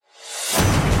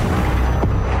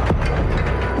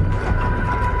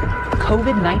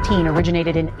COVID-19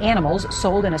 originated in animals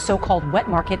sold in a so-called wet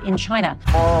market in China.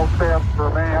 All steps for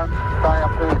man,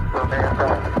 science for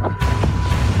mankind.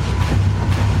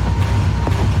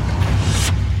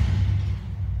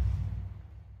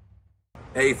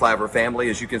 Hey, Flyover family.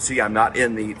 As you can see, I'm not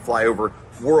in the Flyover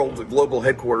World Global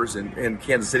Headquarters in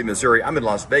Kansas City, Missouri. I'm in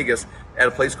Las Vegas at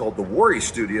a place called the Worry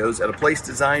Studios, at a place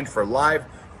designed for live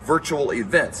virtual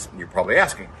events. And you're probably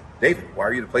asking, David, why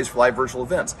are you at a place for live virtual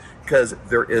events? Because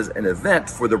there is an event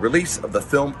for the release of the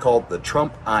film called The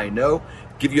Trump I Know.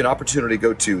 Give you an opportunity to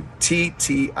go to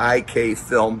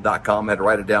ttikfilm.com. I had to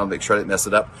write it down, make sure I didn't mess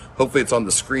it up. Hopefully it's on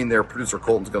the screen there. Producer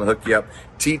Colton's going to hook you up.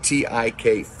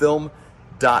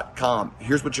 ttikfilm.com.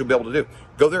 Here's what you'll be able to do.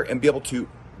 Go there and be able to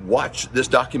watch this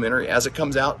documentary as it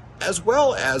comes out, as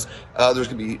well as there's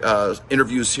going to be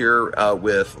interviews here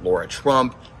with Laura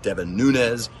Trump, Devin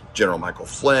Nunes, General Michael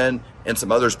Flynn, and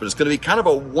some others. But it's going to be kind of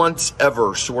a once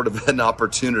ever sort of an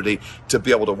opportunity to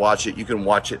be able to watch it. You can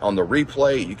watch it on the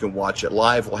replay. You can watch it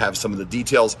live. We'll have some of the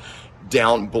details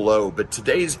down below. But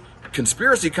today's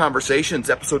Conspiracy Conversations,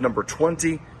 episode number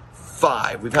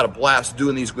 25. We've had a blast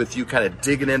doing these with you, kind of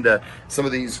digging into some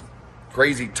of these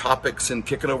crazy topics and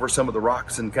kicking over some of the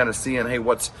rocks and kind of seeing, hey,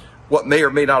 what may or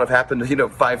may not have happened,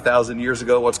 5,000 years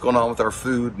ago, what's going on with our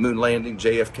food, moon landing,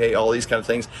 JFK, all these kind of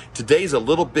things. Today's a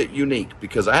little bit unique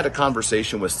because I had a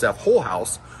conversation with Seth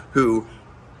Holehouse, who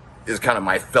is kind of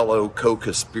my fellow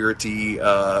co-conspiracy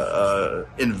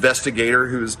investigator,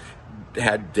 who's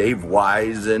had Dave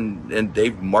Wise and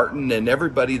Dave Martin and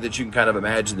everybody that you can kind of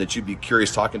imagine that you'd be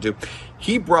curious talking to.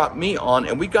 He brought me on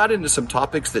and we got into some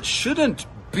topics that shouldn't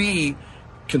be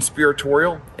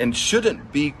conspiratorial and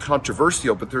shouldn't be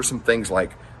controversial, but there's some things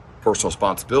like personal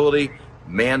responsibility,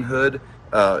 manhood,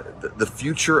 the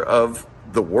future of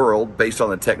the world based on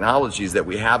the technologies that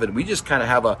we have, and we just kind of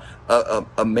have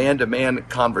a man-to-man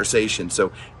conversation.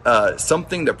 So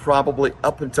something that probably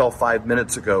up until 5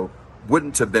 minutes ago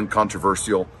wouldn't have been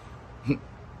controversial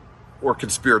or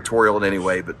conspiratorial in any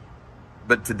way, but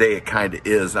today it kind of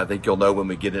is. I think you'll know when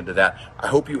we get into that. I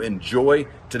hope you enjoy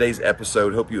today's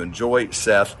episode. Hope you enjoy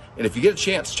Seth. And if you get a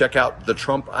chance, check out the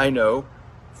Trump I Know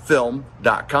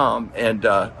film.com. And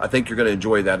I think you're going to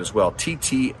enjoy that as well.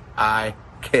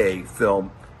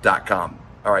 ttikfilm.com.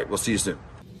 All right, we'll see you soon.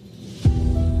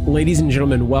 Ladies and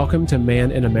gentlemen, welcome to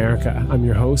Man in America. I'm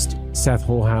your host, Seth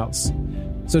Holehouse.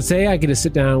 So today I get to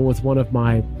sit down with one of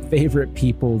my favorite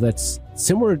people that's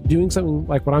similar, doing something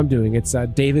like what I'm doing. It's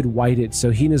David Whited. So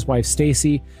he and his wife,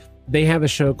 Stacy, they have a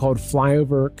show called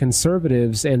Flyover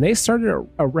Conservatives, and they started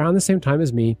around the same time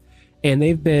as me. And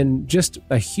they've been just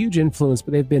a huge influence,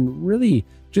 but they've been really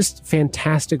just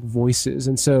fantastic voices.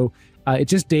 And so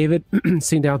it's just David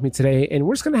sitting down with me today, and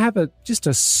we're just going to have just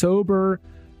a sober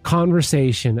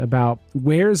conversation about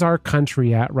where's our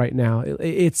country at right now.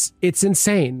 It's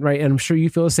insane, right? And I'm sure you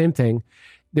feel the same thing.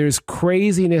 There's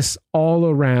craziness all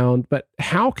around, but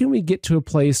how can we get to a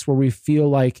place where we feel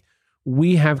like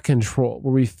we have control,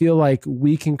 where we feel like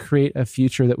we can create a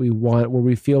future that we want, where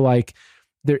we feel like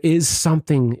there is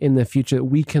something in the future that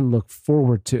we can look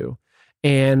forward to?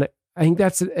 And I think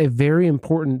that's a very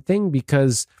important thing,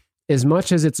 because as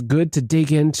much as it's good to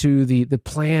dig into the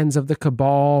plans of the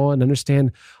cabal and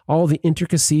understand all the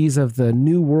intricacies of the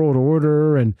New World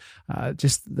Order and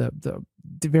just the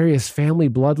various family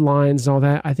bloodlines and all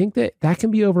that, I think that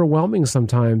can be overwhelming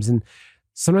sometimes. And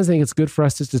sometimes I think it's good for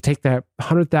us just to take that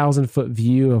 100,000-foot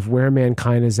view of where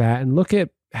mankind is at and look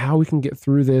at how we can get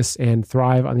through this and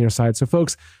thrive on the other side. So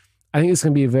folks, I think it's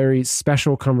going to be a very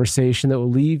special conversation that will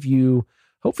leave you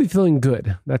hopefully feeling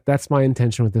good. That's my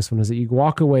intention with this one, is that you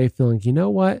walk away feeling, you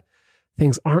know what?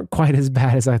 Things aren't quite as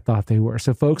bad as I thought they were.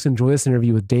 So folks, enjoy this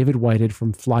interview with David Whited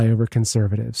from Flyover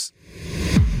Conservatives.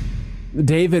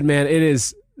 David, man, it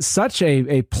is such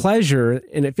a pleasure,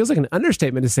 and it feels like an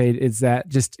understatement to say it's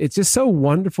just so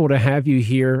wonderful to have you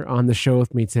here on the show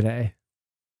with me today.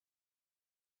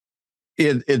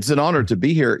 It's an honor to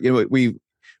be here.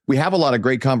 We have a lot of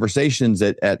great conversations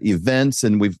at events,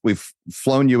 and we've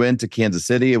flown you into Kansas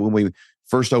City. When we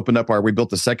first opened up we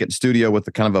built the second studio with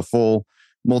the kind of a full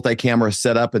multi-camera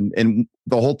setup, and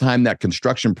the whole time that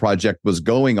construction project was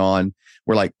going on,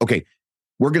 we're like, okay,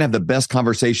 we're going to have the best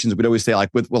conversations. We'd always say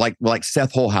with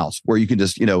Seth Holehouse, where you can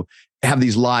just, have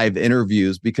these live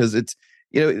interviews, because it's,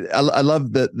 I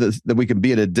love that we can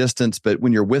be at a distance, but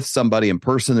when you're with somebody in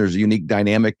person, there's a unique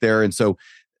dynamic there. And so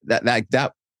that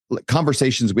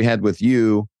conversations we had with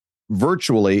you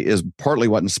virtually is partly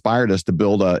what inspired us to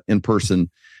build a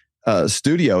in-person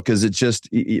studio, because it's just,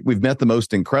 we've met the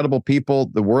most incredible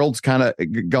people. The world's kind of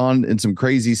gone in some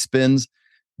crazy spins,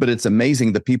 but it's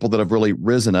amazing the people that have really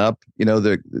risen up.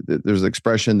 There's an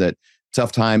expression that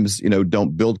tough times,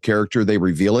 don't build character, they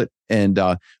reveal it. And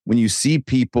when you see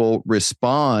people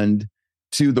respond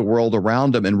to the world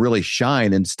around them and really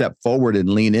shine and step forward and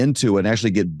lean into it and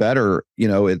actually get better, we've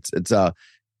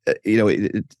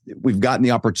gotten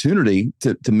the opportunity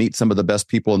to meet some of the best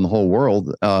people in the whole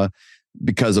world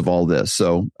because of all this.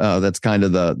 So that's kind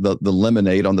of the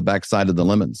lemonade on the backside of the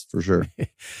lemons, for sure.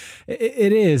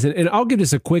 It is. And I'll give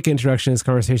just a quick introduction to this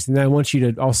conversation. Then I want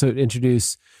you to also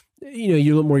introduce, you a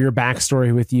little more your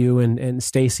backstory with you and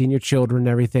Stacy and your children and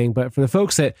everything. But for the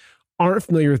folks that aren't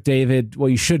familiar with David, well,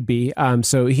 you should be.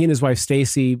 So he and his wife,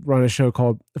 Stacy, run a show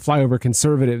called Flyover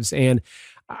Conservatives. And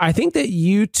I think that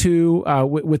you two,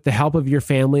 with the help of your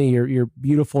family, your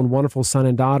beautiful and wonderful son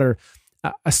and daughter,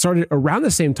 started around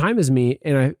the same time as me.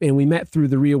 And we met through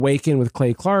the Reawaken with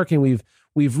Clay Clark. And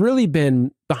we've really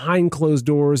been behind closed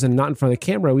doors and not in front of the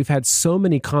camera. We've had so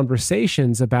many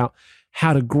conversations about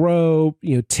how to grow,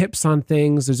 tips on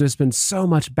things. There's just been so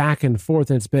much back and forth,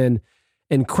 and it's been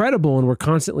incredible. And we're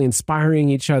constantly inspiring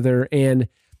each other. And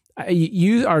I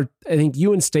think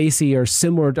you and Stacy are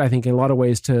similar, I think, in a lot of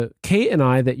ways to Kate and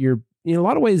I, that you're in a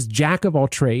lot of ways jack of all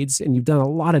trades, and you've done a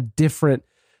lot of different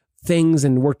things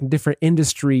and worked in different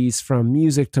industries, from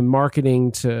music to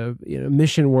marketing to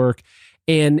mission work.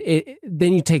 And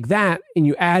then you take that and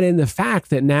you add in the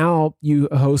fact that now you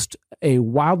host a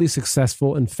wildly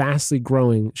successful and fastly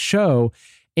growing show,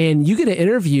 and you get to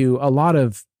interview a lot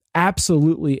of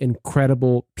absolutely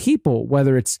incredible people,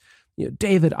 whether it's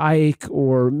David Icke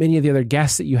or many of the other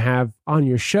guests that you have on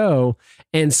your show.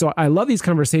 And so I love these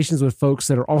conversations with folks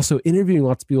that are also interviewing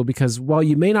lots of people, because while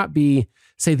you may not be,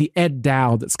 say, the Ed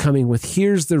Dowd that's coming with,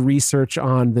 here's the research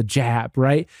on the jab,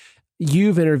 right?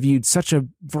 You've interviewed such a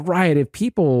variety of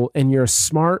people, and you're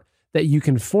smart that you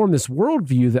can form this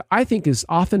worldview that I think is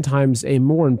oftentimes a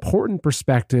more important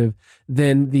perspective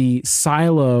than the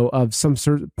silo of some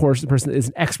sort of person that is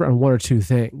an expert on one or two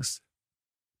things.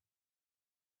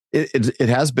 It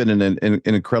has been an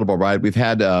incredible ride. We've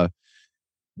had, I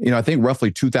think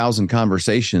roughly 2,000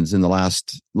 conversations in the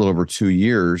last little over 2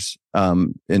 years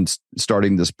in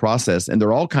starting this process. And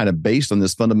they're all kind of based on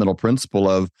this fundamental principle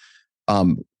of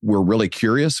we're really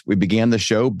curious. We began the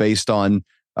show based on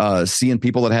seeing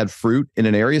people that had fruit in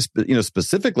an area.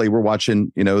 Specifically, we're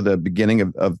watching, the beginning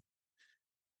of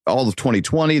all of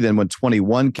 2020. Then when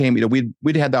 21 came,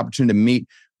 we'd had the opportunity to meet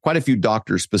quite a few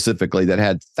doctors specifically that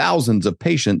had thousands of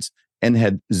patients and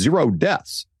had 0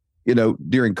 deaths,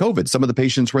 during COVID. Some of the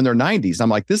patients were in their 90s. I'm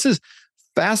like, this is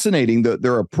fascinating,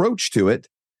 their approach to it,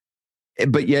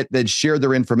 but yet they'd share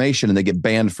their information and they get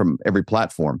banned from every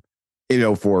platform,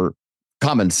 for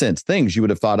common sense things you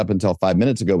would have thought up until 5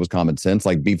 minutes ago was common sense,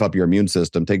 like beef up your immune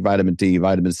system, take vitamin D,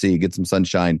 vitamin C, get some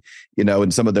sunshine,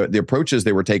 and some of the approaches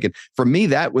they were taking. For me,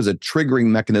 that was a triggering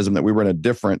mechanism that we were in a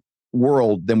different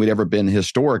world than we'd ever been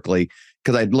historically,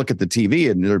 because I'd look at the TV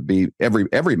and there'd be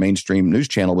every mainstream news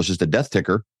channel was just a death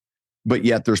ticker, but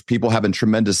yet there's people having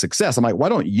tremendous success. I'm like, why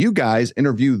don't you guys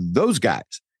interview those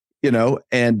guys?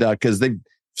 And because they've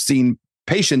seen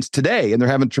patients today and they're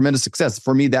having tremendous success.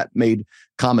 For me, that made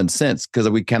common sense, because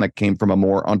we kind of came from a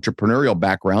more entrepreneurial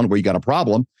background where you got a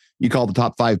problem, you call the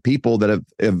top 5 people that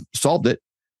have solved it,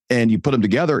 and you put them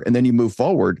together, and then you move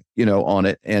forward, on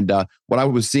it. And what I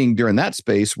was seeing during that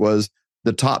space was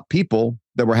the top people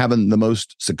that were having the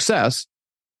most success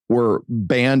were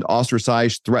banned,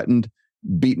 ostracized, threatened,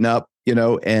 beaten up,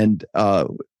 and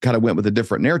kind of went with a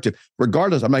different narrative.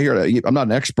 Regardless, I'm not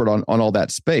an expert on all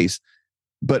that space,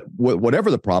 but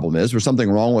whatever the problem is, there's something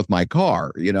wrong with my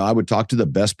car. I would talk to the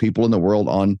best people in the world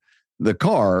on the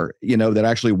car, that are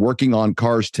actually working on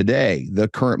cars today, the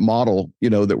current model,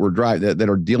 that we're driving, that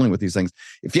are dealing with these things.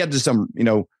 If you had just some,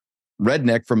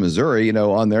 redneck from Missouri,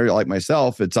 on there like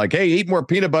myself, it's like, hey, eat more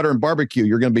peanut butter and barbecue,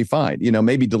 you're going to be fine.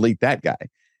 Maybe delete that guy.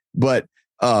 But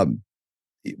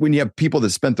when you have people that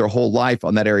spent their whole life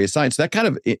on that area of science, that kind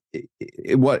of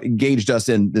what engaged us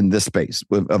in this space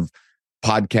of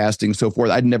podcasting, so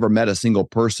forth. I'd never met a single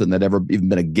person that ever even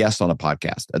been a guest on a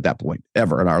podcast at that point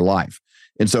ever in our life.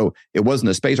 And so it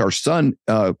wasn't a space. Our son,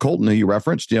 Colton, who you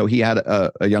referenced, he had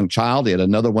a young child. He had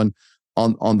another one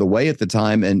on the way at the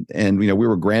time. And we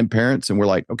were grandparents, and we're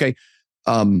like, okay,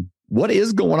 what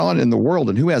is going on in the world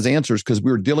and who has answers? Because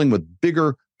we were dealing with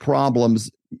bigger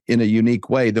problems in a unique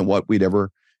way than what we'd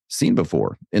ever seen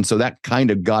before. And so that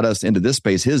kind of got us into this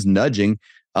space. His nudging,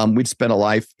 we'd spent a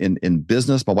life in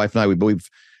business. My wife and I, we've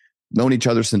known each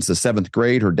other since the 7th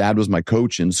grade. Her dad was my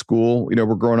coach in school.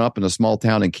 We're growing up in a small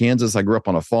town in Kansas. I grew up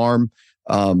on a farm.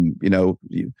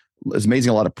 It's amazing.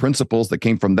 A lot of principles that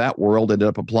came from that world ended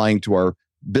up applying to our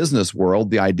business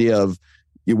world. The idea of,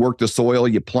 you work the soil,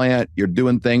 you plant, you're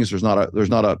doing things. There's not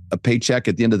a paycheck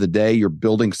at the end of the day. You're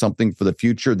building something for the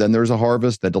future. Then there's a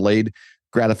harvest, the delayed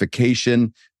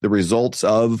gratification, the results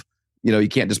of, you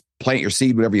can't just plant your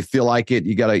seed whenever you feel like it.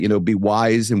 You got to, be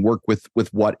wise and work with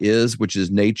what is, which is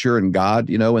nature and God,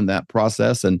 in that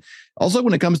process. And also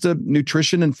when it comes to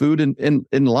nutrition and food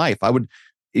in life, I would,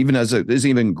 even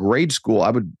even grade school,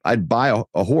 I'd buy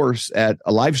a horse at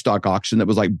a livestock auction that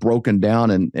was like broken down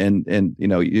and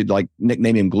you'd like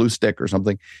nickname him Glue Stick or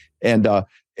something. And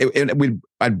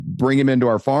I'd bring him into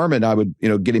our farm and I would,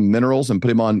 get him minerals and put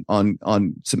him on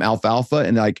some alfalfa.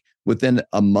 And like within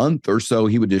a month or so,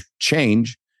 he would just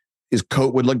change. His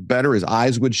coat would look better. His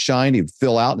eyes would shine. He'd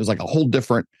fill out. It was like a whole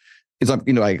different, it's like,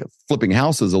 like flipping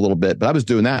houses a little bit, but I was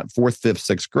doing that 4th, 5th,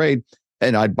 6th grade.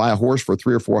 And I'd buy a horse for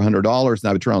 $300 or $400 and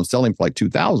I would turn around and sell him for like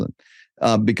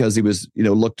 $2,000 because he was,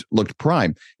 looked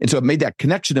prime. And so it made that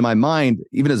connection in my mind,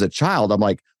 even as a child. I'm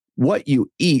like, what you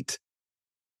eat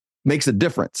makes a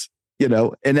difference,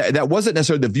 and that wasn't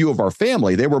necessarily the view of our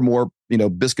family. They were more,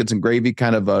 biscuits and gravy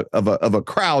kind of a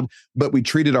crowd, but we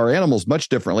treated our animals much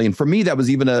differently. And for me, that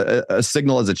was even a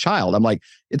signal as a child. I'm like,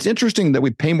 it's interesting that we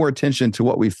pay more attention to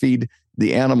what we feed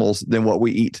the animals than what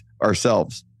we eat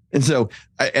ourselves. And so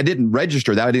I didn't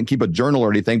register that. I didn't keep a journal or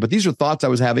anything, but these are thoughts I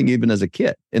was having even as a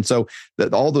kid. And so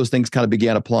all those things kind of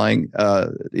began applying,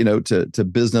 to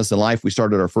business and life. We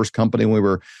started our first company when we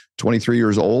were 23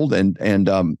 years old. And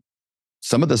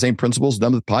some of the same principles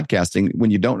done with podcasting. When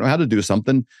you don't know how to do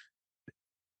something,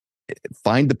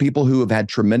 find the people who have had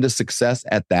tremendous success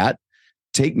at that,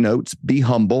 take notes, be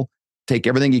humble, take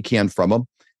everything you can from them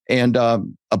and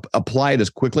apply it as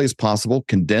quickly as possible,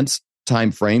 condense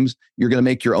time frames. You're going to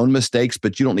make your own mistakes,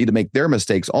 but you don't need to make their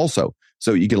mistakes also.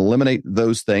 So you can eliminate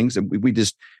those things. And we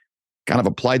just kind of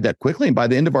applied that quickly. And by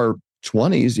the end of our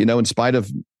 20s, in spite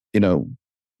of,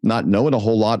 not knowing a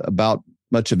whole lot about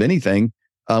much of anything,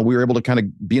 we were able to kind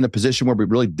of be in a position where we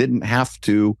really didn't have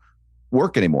to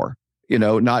work anymore. I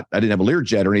didn't have a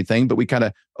Learjet or anything, but we kind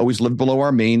of always lived below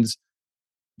our means,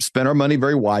 spent our money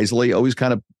very wisely, always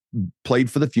kind of played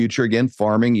for the future. Again,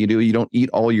 farming, you don't eat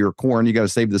all your corn. You got to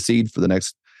save the seed for the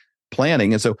next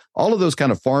planting. And so all of those kind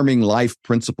of farming life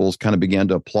principles kind of began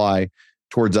to apply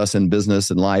towards us in business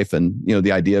and life. And,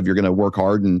 the idea of you're going to work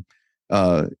hard and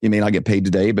you may not get paid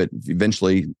today, but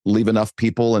eventually leave enough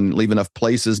people and leave enough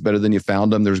places better than you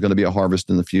found them. There's going to be a harvest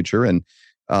in the future. And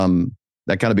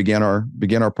that kind of began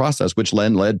our process, which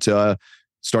then led to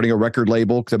starting a record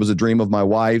label because that was a dream of my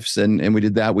wife's. And we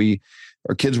did that.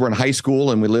 Our kids were in high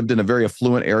school and we lived in a very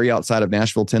affluent area outside of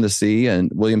Nashville, Tennessee,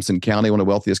 and Williamson County, one of the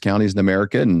wealthiest counties in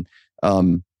America. And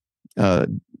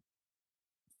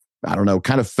I don't know,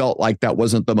 kind of felt like that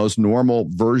wasn't the most normal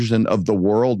version of the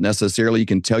world necessarily. You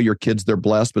can tell your kids they're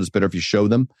blessed, but it's better if you show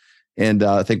them. And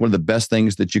I think one of the best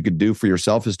things that you could do for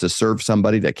yourself is to serve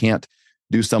somebody that can't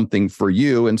do something for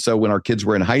you. And so when our kids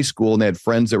were in high school and they had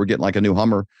friends that were getting like a new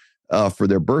Hummer for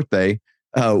their birthday,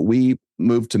 we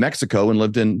moved to Mexico and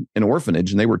lived in an orphanage,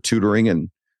 and they were tutoring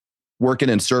and working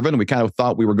and serving. And we kind of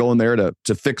thought we were going there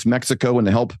to fix Mexico and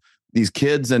to help these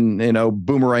kids, and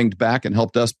boomeranged back and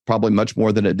helped us probably much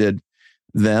more than it did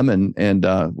them. And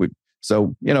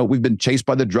we've been chased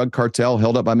by the drug cartel,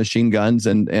 held up by machine guns,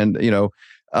 and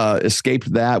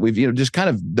escaped that. We've just kind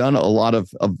of done a lot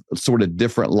of sort of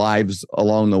different lives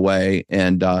along the way,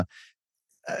 and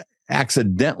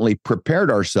accidentally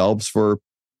prepared ourselves for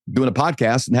doing a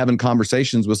podcast and having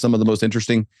conversations with some of the most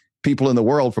interesting people in the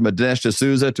world, from a Dinesh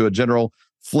D'Souza to a General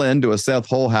Flynn to a Seth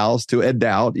Holehouse to Ed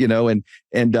Dowd,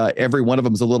 and every one of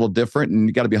them is a little different, and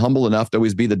you got to be humble enough to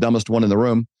always be the dumbest one in the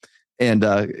room, and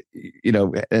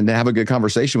and have a good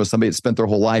conversation with somebody that spent their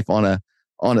whole life on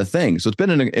a thing. So it's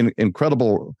been an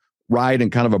incredible ride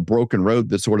and kind of a broken road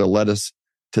that sort of led us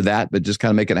to that, but just kind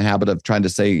of making a habit of trying to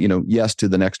say, yes to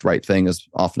the next right thing as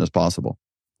often as possible.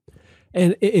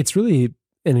 And it's really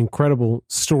an incredible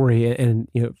story. And,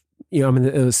 I'm in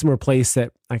a similar place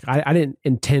that like, I didn't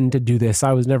intend to do this.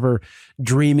 I was never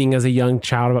dreaming as a young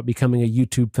child about becoming a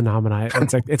YouTube phenomenon.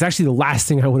 It's actually the last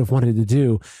thing I would have wanted to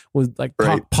do was like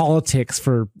talk politics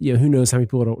for, who knows how many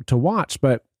people to watch,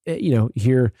 but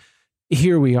here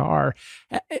we are.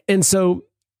 And so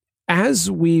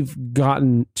as we've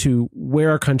gotten to where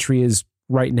our country is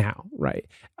right now, right,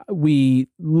 we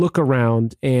look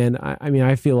around and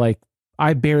I feel like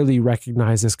I barely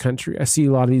recognize this country. I see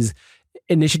a lot of these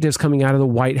initiatives coming out of the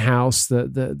White House,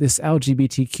 this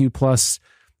LGBTQ plus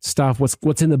stuff,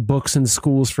 what's in the books and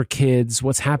schools for kids,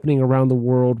 what's happening around the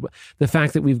world, the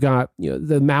fact that we've got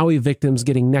the Maui victims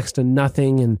getting next to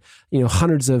nothing, and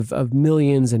hundreds of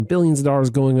millions and billions of dollars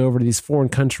going over to these foreign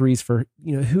countries for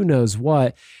who knows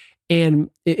what. And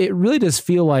it really does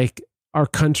feel like our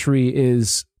country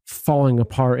is falling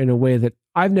apart in a way that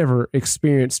I've never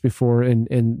experienced before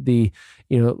in the,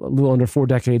 a little under 4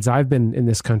 decades I've been in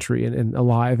this country and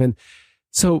alive. And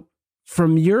so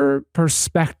from your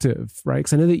perspective, right?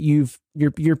 Because I know that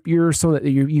you're someone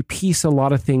that you piece a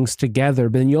lot of things together,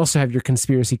 but then you also have your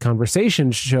conspiracy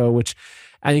conversation show, which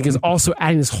I think is also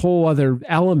adding this whole other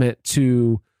element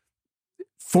to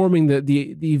forming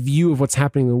the view of what's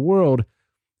happening in the world.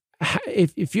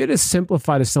 If you had to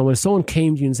simplify to someone, if someone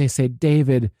came to you and they say,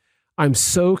 David, I'm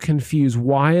so confused.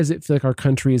 Why does it feel like our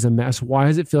country is a mess? Why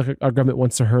does it feel like our government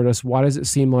wants to hurt us? Why does it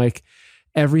seem like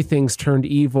everything's turned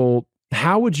evil?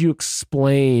 How would you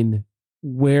explain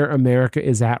where America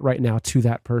is at right now to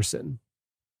that person?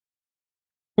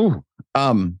 Ooh,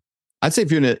 I'd say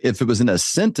if it was in a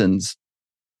sentence,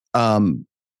 I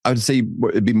would say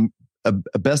it'd be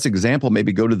a best example.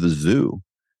 Maybe go to the zoo,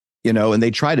 and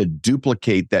they try to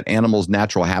duplicate that animal's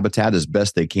natural habitat as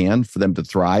best they can for them to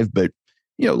thrive. But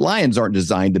lions aren't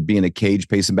designed to be in a cage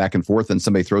pacing back and forth and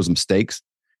somebody throws them steaks.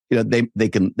 They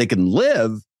can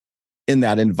live in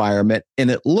that environment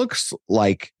and it looks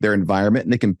like their environment,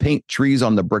 and they can paint trees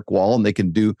on the brick wall and they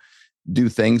can do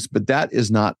things, but that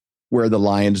is not where the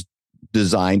lion's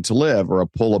designed to live, or a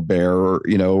polar bear,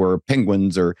 or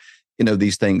penguins, or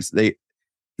these things.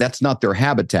 That's not their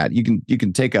habitat. You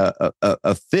can take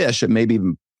a fish and maybe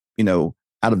even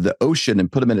out of the ocean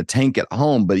and put them in a tank at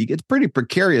home, but it's pretty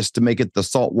precarious to make it the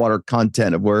saltwater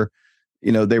content of where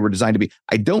they were designed to be.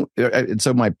 And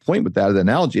so my point with that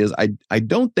analogy is I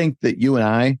don't think that you and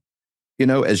I,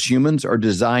 as humans, are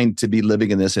designed to be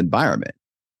living in this environment.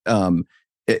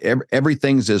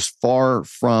 Everything's as far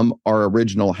from our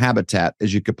original habitat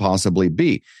as you could possibly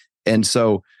be. And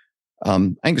so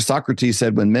I think Socrates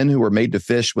said, when men who were made to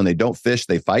fish, when they don't fish,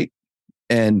 they fight.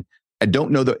 And I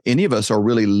don't know that any of us are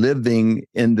really living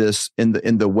in this, in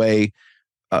the way.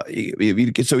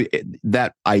 So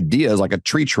that idea is like a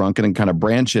tree trunk and then kind of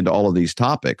branch into all of these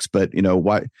topics. But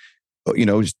why?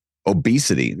 Just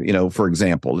obesity. For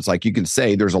example, it's like you can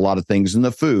say there's a lot of things in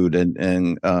the food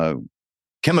and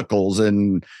chemicals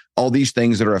and all these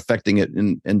things that are affecting it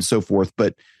and so forth.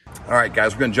 But all right,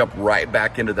 guys, we're going to jump right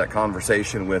back into that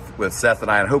conversation with Seth and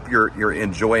I. I hope you're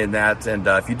enjoying that. And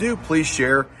if you do, please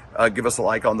share. Give us a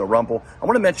like on the Rumble. I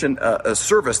want to mention a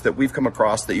service that we've come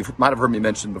across that you might have heard me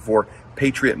mention before,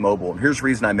 Patriot Mobile. And here's the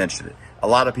reason I mentioned it. A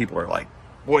lot of people are like,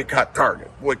 boycott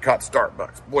Target, boycott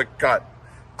Starbucks, boycott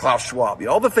Klaus Schwab,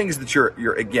 all the things that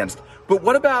you're against. But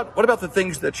what about the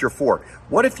things that you're for?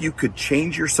 What if you could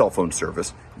change your cell phone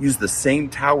service, use the same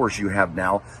towers you have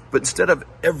now, but instead of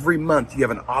every month you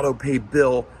have an auto pay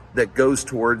bill that goes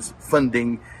towards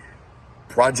funding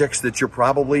projects that you're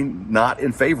probably not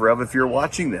in favor of if you're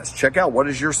watching this? Check out, what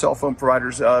is your cell phone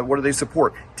providers, what do they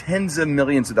support? Tens of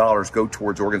millions of dollars go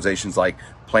towards organizations like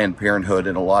Planned Parenthood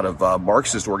and a lot of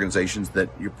Marxist organizations that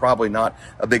you're probably not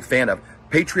a big fan of.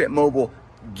 Patriot Mobile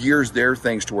gears their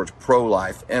things towards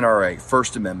pro-life, NRA,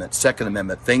 First Amendment, Second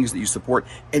Amendment, things that you support,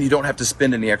 and you don't have to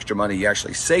spend any extra money. You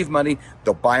actually save money.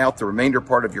 They'll buy out the remainder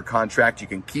part of your contract. You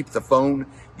can keep the phone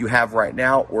you have right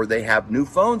now, or they have new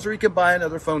phones, or you can buy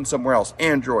another phone somewhere else,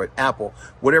 Android, Apple,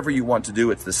 whatever you want to do.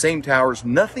 It's the same towers.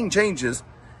 Nothing changes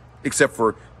except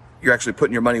for you're actually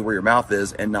putting your money where your mouth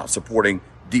is and not supporting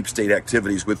deep state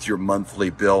activities with your monthly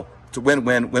bill. It's a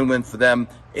win-win for them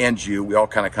and you. We all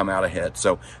kind of come out ahead.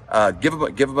 So give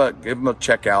them a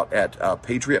check out at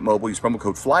Patriot Mobile. Use promo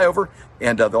code FLYOVER,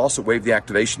 and they'll also waive the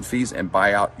activation fees and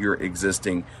buy out your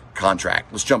existing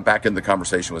contract. Let's jump back into the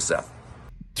conversation with Seth.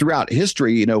 Throughout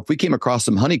history, if we came across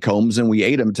some honeycombs and we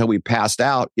ate them until we passed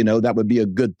out, that would be a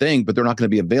good thing, but they're not going to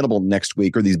be available next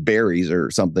week, or these berries or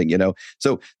something,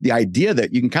 So the idea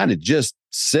that you can kind of just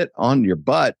sit on your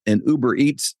butt and Uber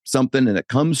Eats something and it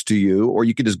comes to you, or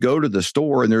you could just go to the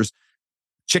store and there's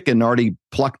chicken already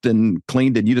plucked and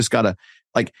cleaned, and you just got to,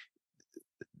 like,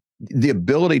 the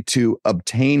ability to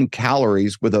obtain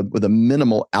calories with a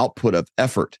minimal output of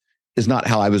effort is not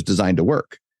how I was designed to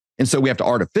work. And so we have to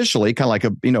artificially, kind of like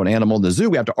an animal in the zoo,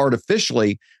 we have to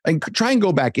artificially and try and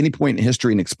go back any point in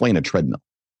history and explain a treadmill.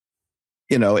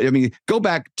 Go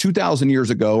back 2,000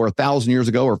 years ago, or 1,000 years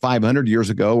ago, or 500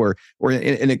 years ago, or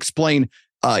explain,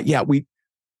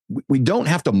 we don't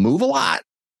have to move a lot.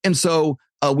 And so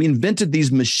we invented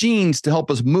these machines to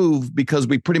help us move because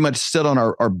we pretty much sit on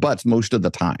our butts most of the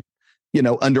time,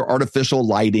 under artificial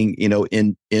lighting,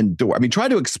 indoor. Try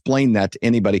to explain that to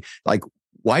anybody. Like,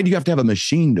 why do you have to have a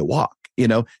machine to walk?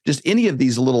 Just any of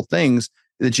these little things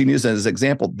that you can use as an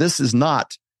example. This is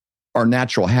not our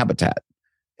natural habitat.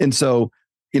 And so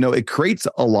it creates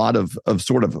a lot of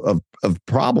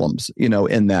problems,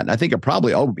 in that. And I think it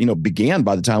probably began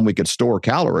by the time we could store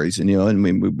calories, and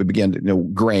we began to,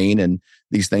 grain and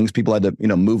these things. People had to,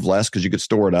 move less because you could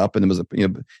store it up, and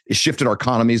it shifted our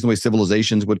economies and the way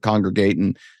civilizations would congregate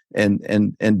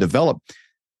and develop.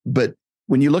 But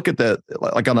when you look at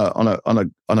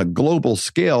on a global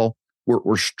scale,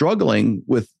 we're struggling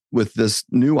with this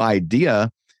new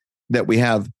idea that we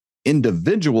have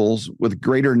individuals with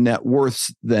greater net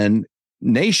worths than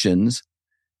nations.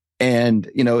 And,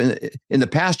 in the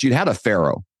past, you'd had a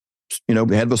pharaoh, we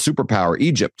had the superpower,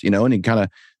 Egypt, and he kind of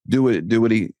do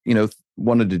what he,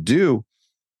 wanted to do.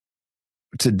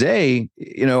 Today,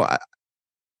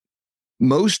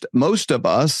 most of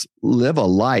us live a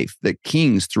life that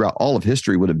kings throughout all of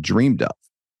history would have dreamed of.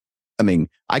 I mean,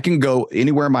 I can go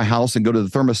anywhere in my house and go to the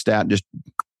thermostat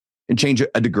and change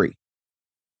a degree,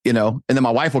 and then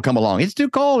my wife will come along. It's too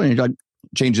cold, and like,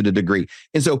 change it a degree.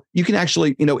 And so you can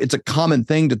actually, it's a common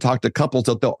thing to talk to couples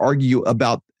that they'll argue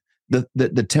about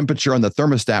the temperature on the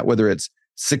thermostat, whether it's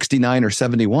 69 or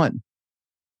 71.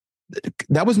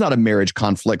 That was not a marriage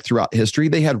conflict throughout history.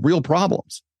 They had real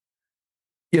problems,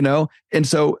 and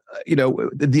so,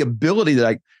 the ability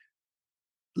that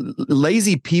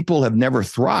lazy people have never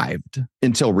thrived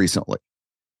until recently,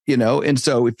 and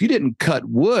so if you didn't cut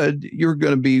wood, you're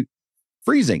going to be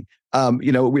freezing.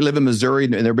 We live in Missouri,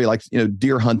 and everybody likes,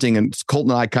 deer hunting, and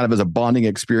Colton and I kind of as a bonding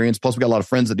experience. Plus, we got a lot of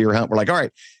friends that deer hunt. We're like, all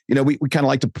right, we kind of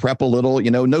like to prep a little,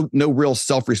 no real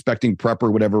self-respecting prepper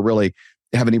would ever really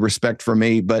have any respect for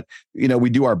me, but we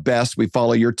do our best. We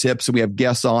follow your tips, and we have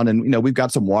guests on, and we've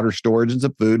got some water storage and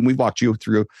some food, and we've walked you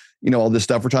through, all this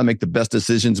stuff. We're trying to make the best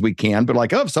decisions we can, but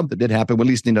like, if something did happen, we at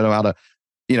least need to know how to,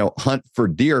 hunt for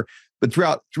deer. But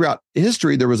throughout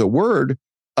history, there was a word,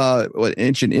 an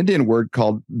ancient Indian word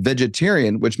called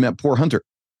vegetarian, which meant poor hunter.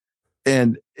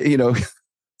 And,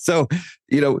 so,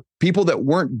 people that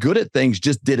weren't good at things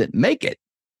just didn't make it.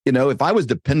 If I was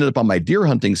dependent upon my deer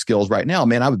hunting skills right now,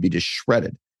 man, I would be just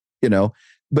shredded,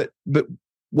 but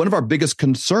one of our biggest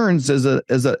concerns as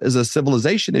a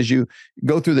civilization is you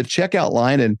go through the checkout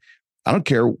line, and I don't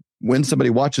care when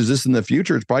somebody watches this in the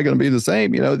future, it's probably going to be the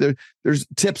same. There's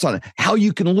tips on how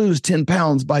you can lose 10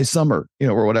 pounds by summer,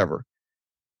 or whatever.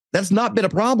 That's not been a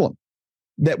problem.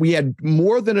 That we had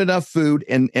more than enough food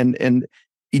and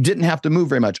you didn't have to move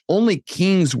very much. Only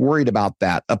kings worried about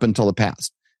that up until the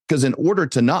past. Because in order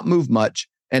to not move much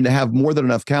and to have more than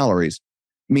enough calories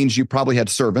means you probably had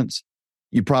servants.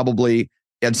 You probably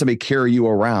had somebody carry you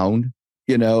around.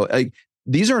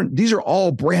 These are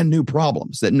all brand new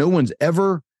problems that no one's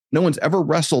ever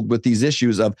wrestled with these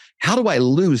issues of how do I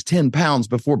lose 10 pounds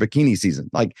before bikini season?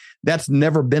 Like that's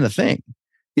never been a thing.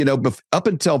 Up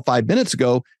until 5 minutes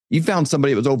ago, you found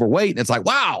somebody that was overweight, and it's like,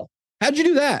 wow, how'd you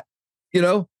do that?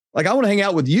 Like I want to hang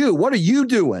out with you. What are you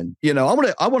doing? I want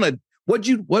to.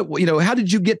 How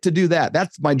did you get to do that?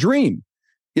 That's my dream.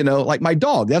 Like my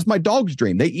dog, that's my dog's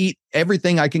dream. They eat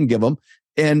everything I can give them.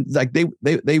 And like,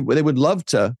 they would love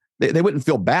to, they wouldn't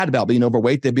feel bad about being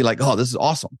overweight. They'd be like, oh, this is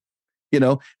awesome.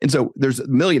 And so there's a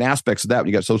million aspects of that when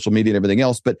you got social media and everything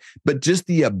else, but just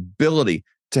the ability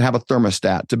to have a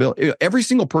thermostat to build. Every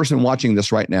single person watching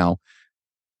this right now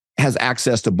has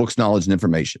access to books, knowledge, and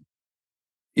information,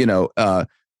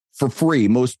 for free.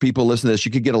 Most people listen to this.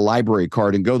 You could get a library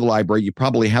card and go to the library. You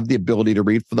probably have the ability to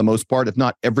read for the most part. If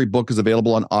not, every book is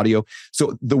available on audio.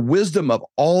 So the wisdom of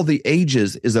all the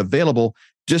ages is available.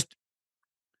 Just,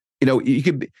 you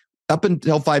could up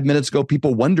until 5 minutes ago,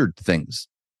 people wondered things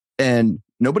and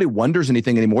nobody wonders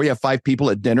anything anymore. You have 5 people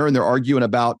at dinner and they're arguing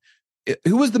about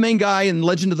who was the main guy in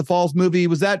Legend of the Falls movie?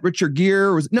 Was that Richard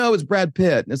Gere? No, it was Brad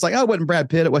Pitt. And it's like, oh, it wasn't Brad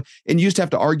Pitt. It was, and you used to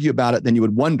have to argue about it. Then you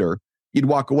would wonder. You'd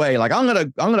walk away like,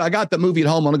 I got the movie at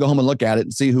home. I'm gonna go home and look at it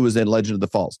and see who was in Legend of the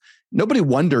Falls. Nobody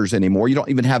wonders anymore. You don't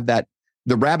even have the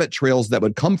rabbit trails that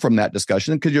would come from that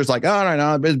discussion because you're just like, oh,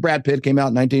 no, Brad Pitt came out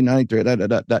in 1993,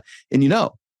 and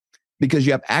because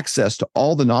you have access to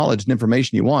all the knowledge and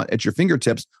information you want at your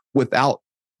fingertips without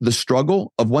the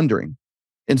struggle of wondering.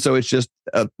 And so it's just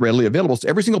readily available. So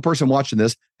every single person watching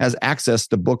this has access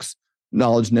to books,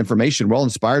 knowledge, and information. We're all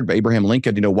inspired by Abraham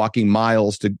Lincoln, walking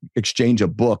miles to exchange a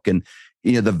book and,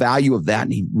 the value of that.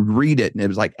 And he would read it. And it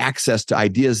was like access to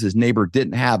ideas his neighbor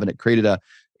didn't have. And it created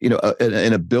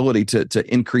an ability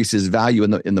to increase his value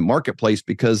in the marketplace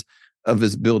because of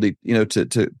his ability,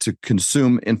 to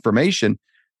consume information.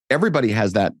 Everybody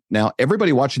has that now.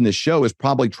 Everybody watching this show has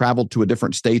probably traveled to a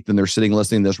different state than they're sitting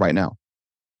listening to this right now.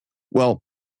 Well,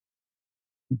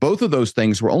 both of those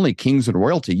things were only kings and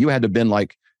royalty. You had to have been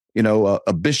like,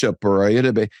 a bishop or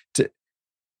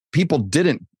people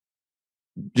didn't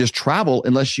just travel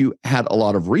unless you had a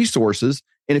lot of resources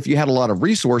And if you had a lot of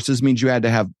resources, means you had to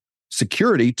have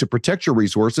security to protect your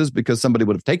resources because somebody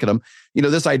would have taken them.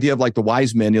 This idea of like the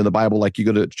wise men, the Bible, like you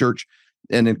go to church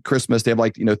and in Christmas, they have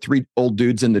like, 3 old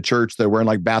dudes in the church that are wearing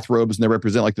like bathrobes and they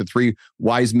represent like the 3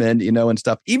 wise men, and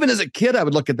stuff. Even as a kid, I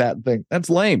would look at that and think that's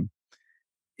lame.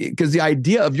 Because the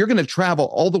idea of you're going to travel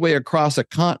all the way across a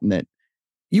continent,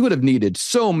 you would have needed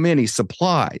so many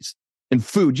supplies and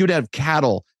food. You'd have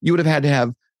cattle. You would have had to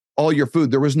have all your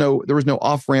food. There was no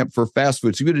off ramp for fast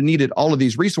food. So you would have needed all of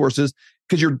these resources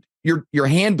because you're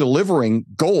hand delivering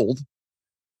gold.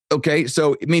 Okay,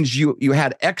 so it means you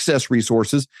had excess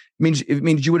resources. It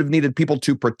means you would have needed people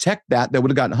to protect that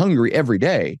would have gotten hungry every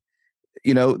day.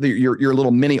 Your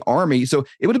little mini army. So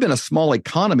it would have been a small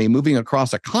economy moving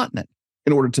across a continent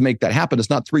in order to make that happen. It's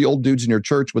not 3 old dudes in your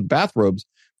church with bathrobes.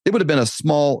 It would have been a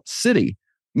small city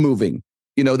moving.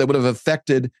 That would have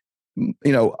affected.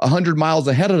 100 miles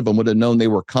ahead of them would have known they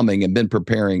were coming and been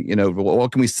preparing.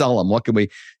 What can we sell them? What can we?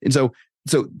 And so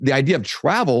the idea of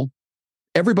travel.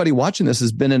 Everybody watching this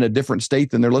has been in a different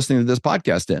state than they're listening to this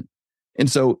podcast in.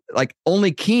 And so like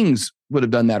only kings would have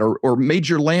done that or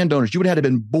major landowners. You would have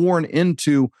been born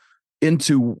into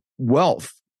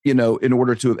wealth, in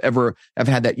order to have ever have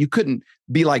had that. You couldn't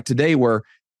be like today where,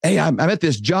 hey, I'm at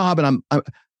this job and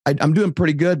I'm doing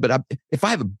pretty good, but if I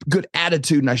have a good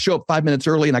attitude and I show up 5 minutes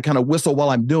early and I kind of whistle while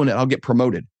I'm doing it, I'll get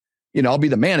promoted. I'll be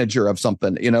the manager of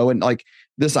something, and like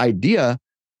this idea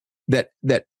that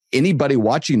anybody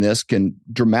watching this can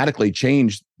dramatically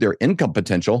change their income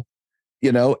potential,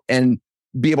 and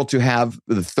be able to have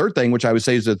the third thing, which I would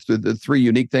say is the 3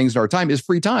 unique things in our time is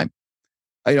free time.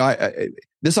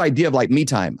 This idea of like me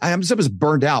time. I'm just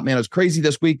burned out, man. It was crazy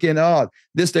this weekend. Oh,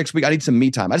 this next week I need some me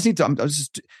time.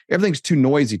 Everything's too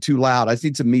noisy, too loud. I just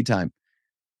need some me time.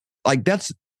 Like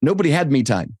nobody had me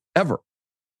time ever.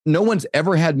 No one's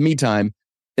ever had me time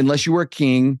unless you were a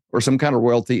king or some kind of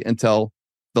royalty until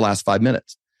the last 5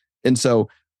 minutes. And so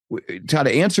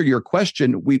to answer your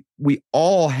question, we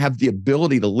all have the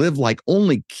ability to live like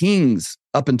only kings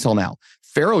up until now.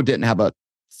 Pharaoh didn't have a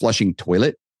flushing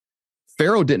toilet.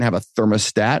 Pharaoh didn't have a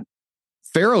thermostat.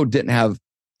 Pharaoh didn't have,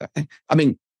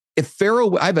 if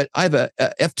Pharaoh, I have a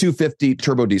F-250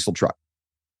 turbo diesel truck.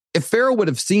 If Pharaoh would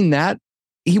have seen that,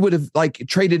 he would have like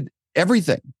traded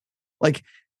everything. Like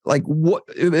what,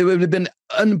 it would have been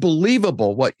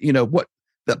unbelievable what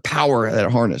the power that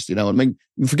it harnessed,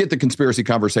 forget the conspiracy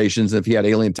conversations if he had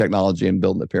alien technology and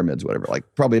building the pyramids, whatever, like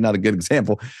probably not a good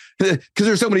example because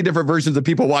there's so many different versions of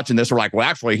people watching this are like, well,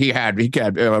 actually he had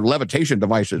levitation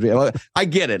devices. I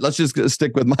get it. Let's just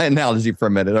stick with my analogy for a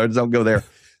minute. I don't go there.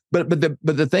 But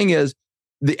the thing is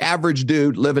the average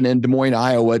dude living in Des Moines,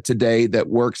 Iowa today that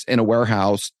works in a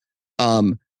warehouse,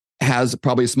 has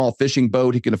probably a small fishing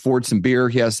boat. He can afford some beer.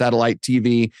 He has satellite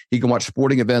TV. He can watch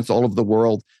sporting events all over the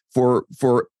world for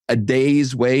a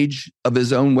day's wage of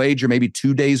his own wage, or maybe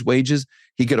 2 days' wages.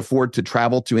 He could afford to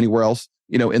travel to anywhere else,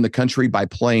 in the country by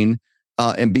plane,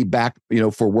 and be back,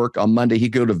 for work on Monday. He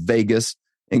could go to Vegas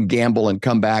and gamble and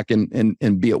come back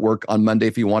and be at work on Monday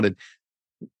if he wanted.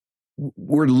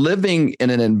 We're living in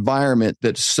an environment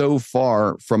that's so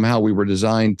far from how we were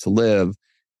designed to live.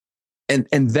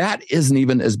 And that isn't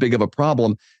even as big of a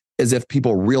problem as if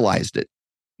people realized it.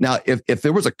 Now, if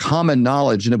there was a common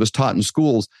knowledge and it was taught in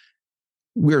schools,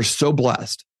 we're so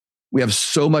blessed. We have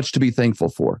so much to be thankful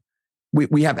for.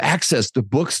 We have access to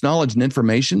books, knowledge, and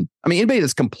information. Anybody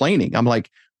that's complaining, I'm like,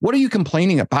 what are you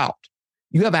complaining about?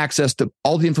 You have access to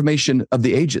all the information of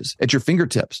the ages at your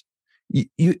fingertips.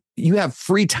 You have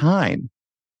free time.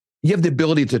 You have the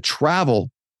ability to travel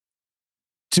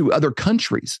to other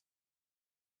countries.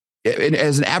 And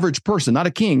as an average person, not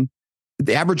a king,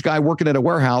 the average guy working at a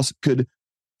warehouse could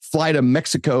fly to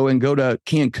Mexico and go to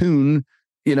Cancun,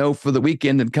 for the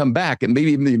weekend and come back, and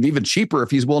maybe even cheaper if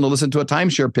he's willing to listen to a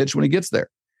timeshare pitch when he gets there.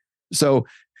 So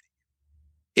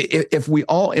if we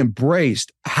all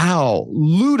embraced how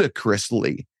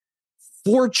ludicrously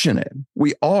fortunate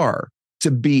we are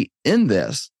to be in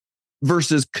this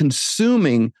versus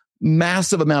consuming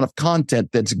massive amount of content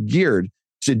that's geared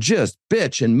to just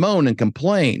bitch and moan and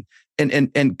complain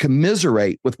and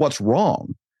commiserate with what's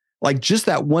wrong. Like just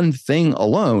that one thing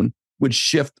alone would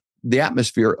shift the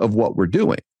atmosphere of what we're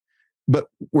doing. But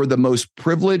we're the most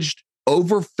privileged,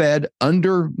 overfed,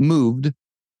 undermoved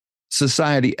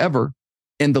society ever,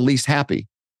 and the least happy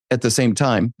at the same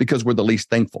time because we're the least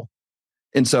thankful.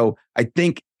 And so I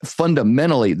think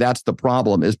fundamentally that's the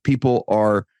problem, is people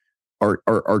are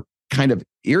kind of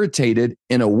irritated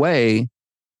in a way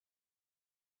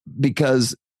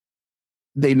because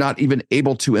they're not even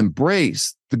able to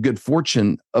embrace the good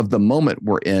fortune of the moment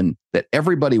we're in, that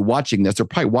everybody watching this, they're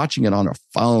probably watching it on a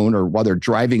phone or while they're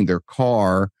driving their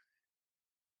car.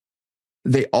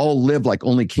 They all live like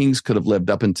only kings could have lived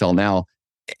up until now.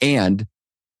 And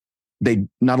they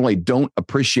not only don't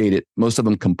appreciate it, most of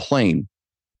them complain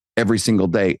every single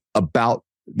day about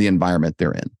the environment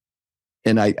they're in.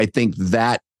 And I think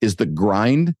that is the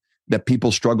grind that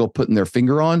people struggle putting their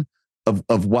finger on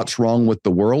of what's wrong with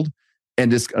the world. And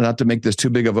just not to make this too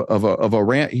big of a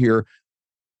rant here,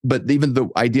 but even the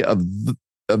idea of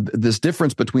this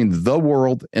difference between the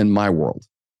world and my world.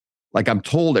 Like, I'm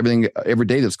told everything every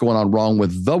day that's going on wrong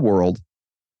with the world,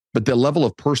 but the level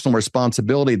of personal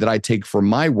responsibility that I take for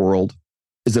my world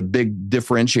is a big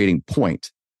differentiating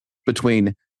point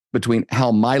between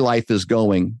how my life is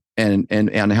going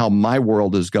and how my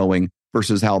world is going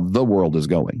versus how the world is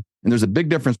going. And there's a big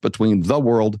difference between the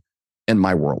world and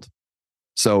my world.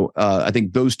 So I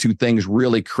think those two things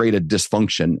really create a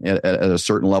dysfunction at a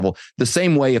certain level. The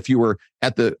same way if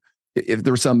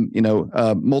there was some,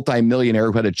 multi-millionaire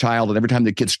who had a child, and every time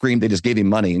the kid screamed, they just gave him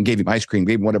money and gave him ice cream,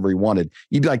 gave him whatever he wanted.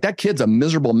 You'd be like, that kid's a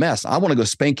miserable mess. I want to go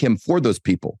spank him for those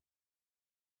people.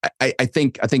 I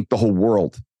think the whole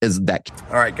world is that.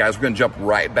 All right, guys, we're going to jump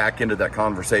right back into that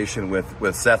conversation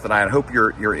with Seth and I. I hope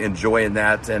you're enjoying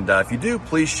that. And if you do,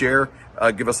 please share.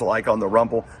 Give us a like on the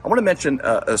Rumble. I want to mention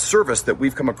a service that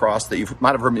we've come across that you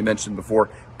might have heard me mention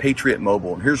before, Patriot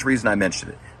Mobile. And here's the reason I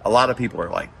mentioned it. A lot of people are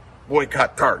like,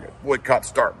 boycott Target, boycott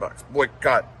Starbucks,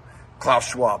 boycott Klaus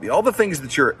Schwab, all the things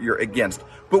that you're against.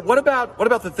 But what about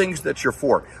the things that you're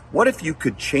for? What if you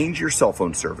could change your cell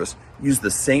phone service, use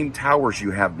the same towers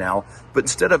you have now, but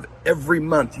instead of every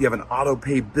month you have an auto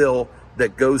pay bill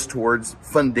that goes towards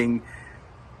funding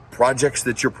projects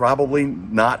that you're probably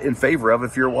not in favor of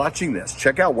if you're watching this?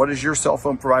 Check out, what is your cell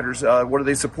phone providers, what do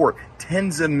they support?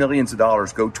 Tens of millions of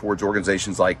dollars go towards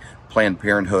organizations like Planned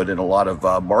Parenthood and a lot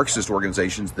of Marxist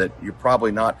organizations that you're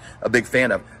probably not a big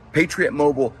fan of. Patriot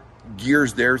Mobile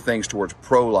gears their things towards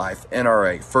pro-life,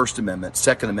 NRA, First Amendment,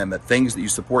 Second Amendment, things that you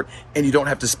support, and you don't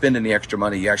have to spend any extra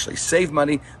money. You actually save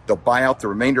money. They'll buy out the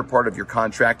remainder part of your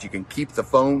contract. You can keep the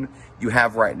phone you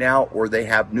have right now, or they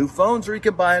have new phones, or you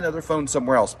can buy another phone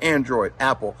somewhere else, Android,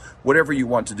 Apple, whatever you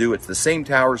want to do. It's the same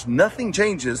towers. Nothing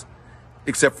changes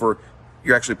except for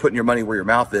you're actually putting your money where your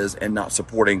mouth is and not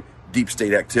supporting deep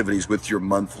state activities with your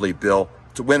monthly bill.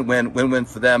 It's a win-win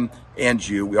for them and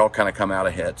you. We all kind of come out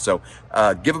ahead. So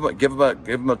give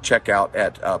them a check out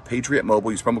at Patriot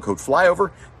Mobile. Use promo code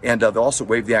FLYOVER, and they'll also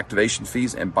waive the activation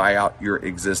fees and buy out your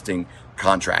existing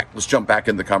contract. Let's jump back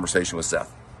into the conversation with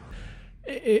Seth.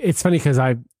 It's funny because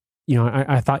I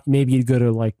thought maybe you'd go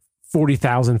to like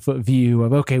 40,000 foot view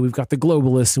of, okay, we've got the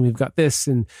globalists and we've got this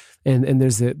and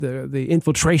there's the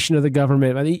infiltration of the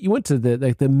government. I mean, you went to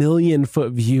the million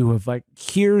foot view of like,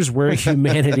 here's where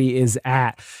humanity is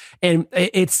at. And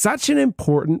it's such an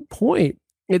important point.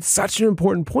 It's such an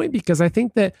important point because I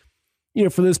think that,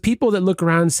 for those people that look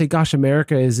around and say, gosh,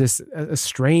 America is this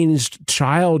estranged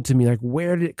child to me. Like,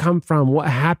 where did it come from? What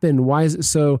happened? Why is it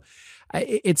so?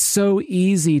 It's so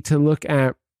easy to look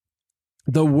at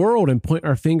the world and point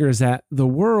our fingers at the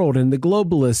world and the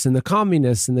globalists and the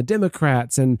communists and the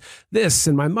Democrats and this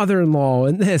and my mother-in-law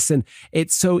and this. And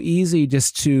it's so easy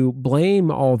just to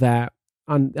blame all that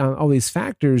on all these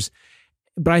factors.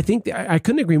 But I think I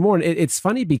couldn't agree more. And it's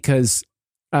funny because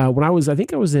when I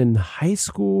think I was in high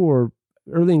school or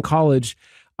early in college,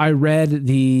 I read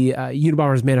the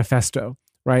Unabomber's Manifesto,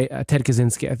 right? Ted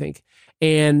Kaczynski, I think.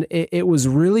 And it was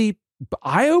really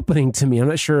eye-opening to me. I'm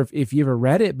not sure if you ever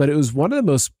read it, but it was one of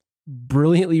the most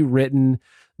brilliantly written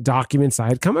documents I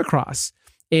had come across.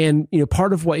 And,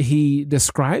 part of what he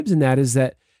describes in that is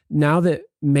that now that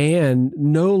man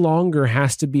no longer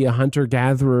has to be a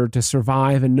hunter-gatherer to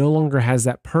survive and no longer has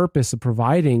that purpose of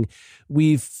providing,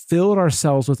 we've filled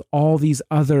ourselves with all these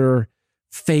other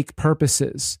fake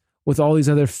purposes, with all these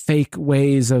other fake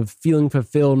ways of feeling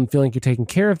fulfilled and feeling like you're taking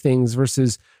care of things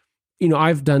versus,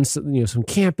 I've done some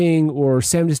camping, or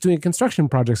say I'm just doing a construction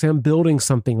project. Say I'm building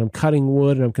something, I'm cutting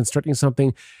wood and I'm constructing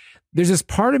something. There's this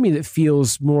part of me that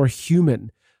feels more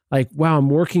human. Like, wow, I'm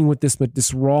working with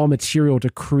this raw material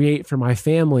to create for my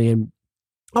family. And,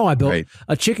 I built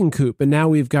a chicken coop and now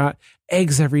we've got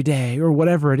eggs every day or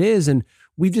whatever it is. And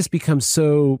we've just become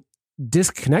so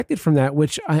disconnected from that,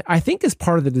 which I think is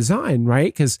part of the design,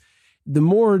 right? Because the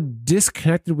more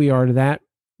disconnected we are to that,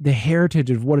 the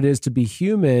heritage of what it is to be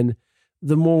human,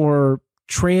 the more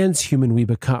transhuman we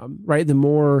become, right? The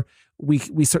more we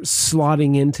start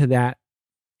slotting into that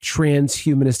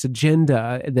transhumanist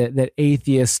agenda, that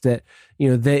atheist, that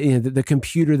the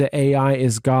computer, the AI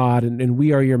is God, and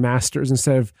we are your masters,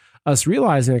 instead of us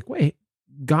realizing like, wait,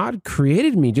 God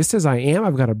created me just as I am.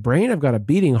 I've got a brain, I've got a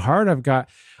beating heart, I've got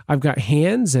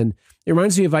hands. And it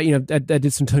reminds me of, I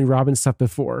did some Tony Robbins stuff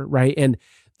before, right? And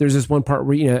there's this one part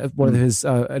where, one of his,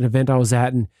 an event I was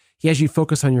at, and he has you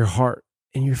focus on your heart,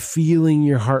 and you're feeling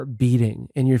your heart beating,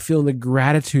 and you're feeling the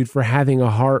gratitude for having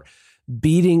a heart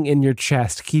beating in your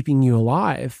chest, keeping you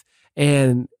alive.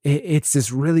 And it's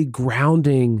this really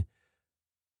grounding,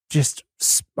 just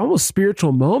almost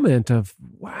spiritual moment of,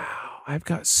 wow, I've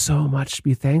got so much to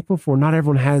be thankful for. Not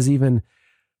everyone has even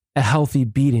a healthy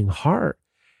beating heart.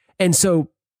 And so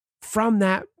from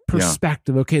that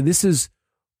perspective, okay, this is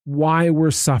why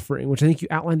we're suffering, which I think you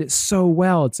outlined it so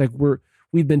well. It's like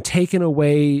we've been taken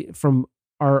away from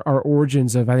our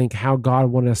origins of, I think, how God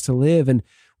wanted us to live. And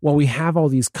while we have all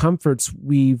these comforts,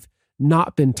 we've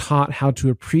not been taught how to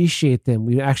appreciate them.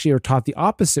 We actually are taught the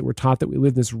opposite. We're taught that we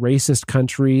live in this racist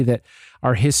country, that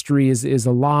our history is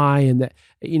a lie, and that,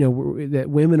 that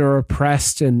women are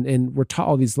oppressed, and we're taught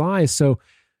all these lies. So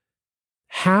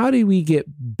how do we get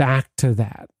back to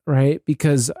that, right?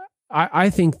 Because I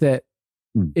think that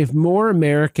if more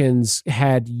Americans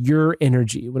had your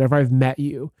energy, whenever I've met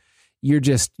you,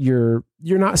 you're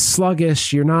not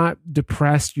sluggish, you're not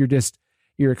depressed,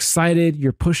 you're excited,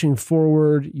 you're pushing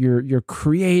forward, you're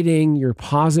creating, you're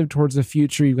positive towards the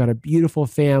future, you've got a beautiful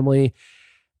family.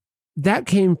 That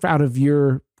came out of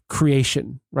your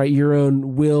creation, right? Your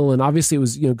own will. And obviously it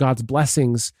was, God's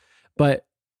blessings. But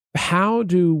how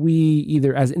do we,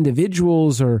 either as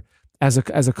individuals or as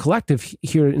a collective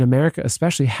here in America,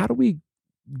 especially, how do we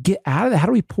get out of that? How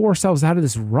do we pull ourselves out of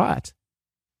this rut?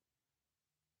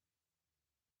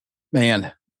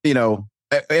 Man,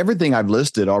 everything I've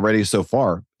listed already so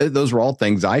far, those are all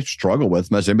things I struggle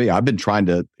with. Much as me, I've been trying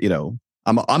to,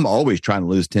 I'm always trying to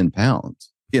lose 10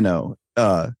 pounds, it's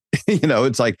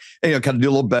like, kind of do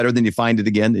a little better, then you find it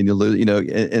again and you lose,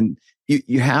 and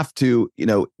you have to,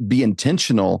 be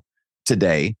intentional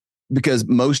today, because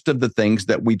most of the things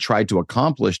that we try to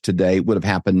accomplish today would have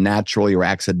happened naturally or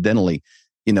accidentally,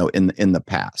 in the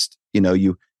past.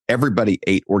 Everybody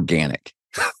ate organic,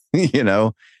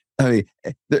 I mean,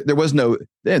 there was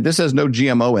this has no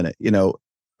GMO in it,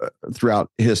 throughout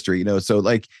history, so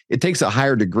like it takes a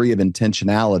higher degree of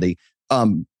intentionality.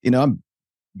 I'm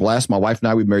blessed. My wife and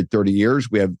I, we've married 30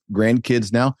 years. We have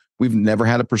grandkids now. We've never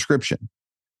had a prescription.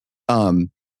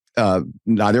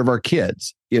 Neither of our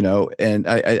kids, and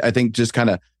I think just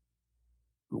kind of,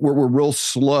 we're real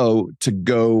slow to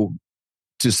go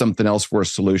to something else for a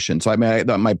solution. So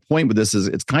my point with this is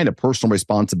it's kind of personal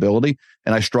responsibility,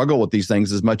 and I struggle with these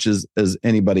things as much as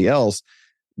anybody else.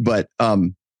 But a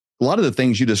lot of the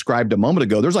things you described a moment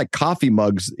ago, there's like coffee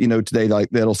mugs, today, like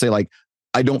that'll say like,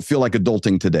 I don't feel like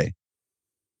adulting today.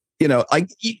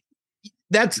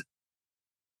 That's,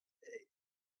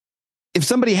 if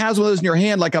somebody has one of those in your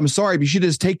hand, like, I'm sorry, but you should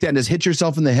just take that and just hit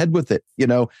yourself in the head with it,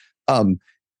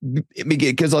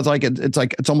 because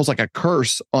it's almost like a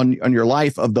curse on your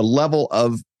life of the level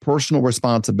of personal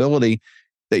responsibility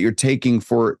that you're taking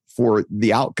for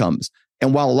the outcomes.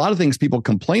 And while a lot of things people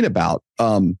complain about,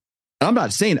 and I'm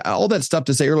not saying all that stuff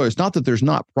to say earlier, it's not that there's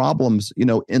not problems,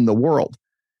 in the world,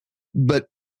 but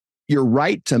your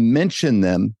right to mention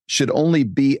them should only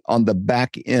be on the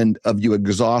back end of you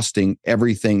exhausting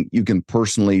everything you can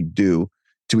personally do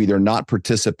to either not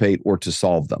participate or to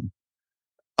solve them.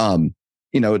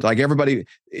 Like everybody,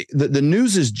 the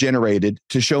news is generated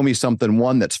to show me something,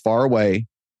 one, that's far away,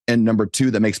 and number two,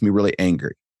 that makes me really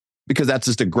angry, because that's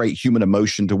just a great human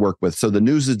emotion to work with. So the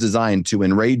news is designed to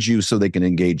enrage you so they can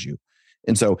engage you.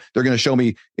 And so they're going to show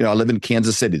me, I live in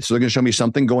Kansas City. So they're going to show me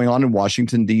something going on in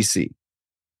Washington, D.C.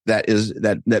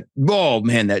 Oh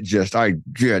man, Nancy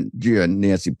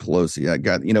Pelosi, I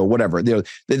got, whatever.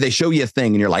 They show you a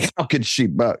thing and you're like, how could she,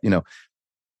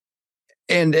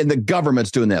 and the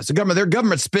government's doing this. Their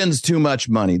government spends too much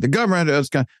money. The government is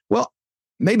well,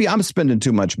 maybe I'm spending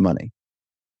too much money.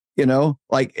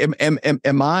 Like,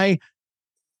 am I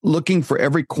looking for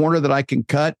every corner that I can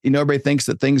cut? Everybody thinks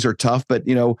that things are tough, but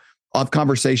I'll have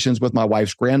conversations with my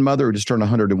wife's grandmother, who just turned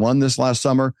 101 this last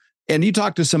summer. And you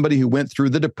talk to somebody who went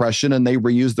through the Depression and they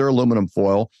reuse their aluminum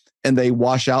foil and they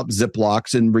wash out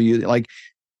Ziplocs and reuse, like,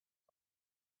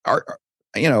 are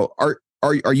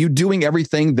you doing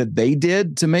everything that they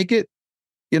did to make it,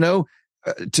 to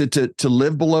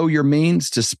live below your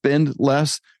means, to spend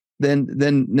less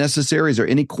than necessary? Is there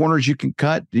any corners you can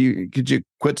cut? Could you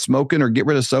quit smoking or get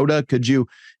rid of soda? Could you,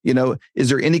 is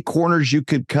there any corners you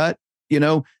could cut,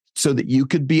 so that you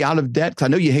could be out of debt? 'Cause I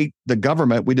know you hate the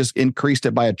government. We just increased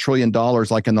it by $1 trillion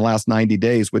like in the last 90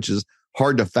 days, which is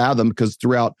hard to fathom, because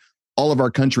throughout all of our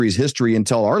country's history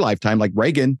until our lifetime, like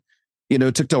Reagan,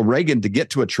 It took till Reagan to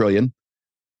get to $1 trillion.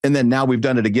 And then now we've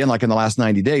done it again, like in the last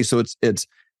 90 days. So it's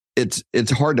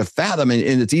hard to fathom,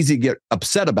 and it's easy to get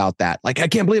upset about that. Like, I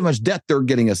can't believe how much debt they're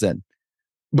getting us in.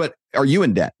 But are you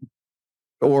in debt?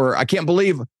 Or I can't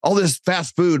believe all this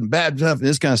fast food and bad stuff and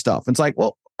this kind of stuff. It's like,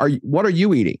 well, what are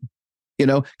you eating?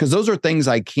 Because those are things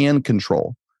I can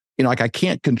control. Like I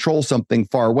can't control something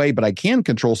far away, but I can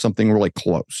control something really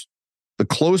close. The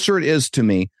closer it is to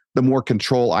me, the more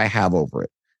control I have over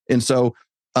it. And so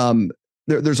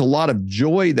there's a lot of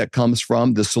joy that comes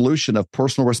from the solution of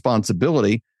personal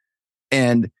responsibility.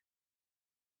 And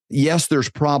yes, there's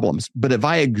problems, but if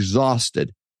I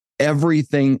exhausted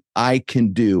everything I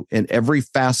can do in every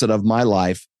facet of my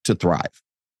life to thrive.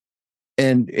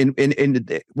 And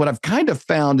what I've kind of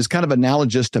found is kind of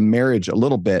analogous to marriage a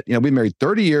little bit. We been married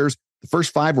 30 years. The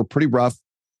first 5 were pretty rough.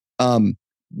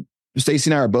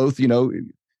 Stacey and I are both,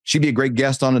 she'd be a great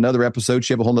guest on another episode.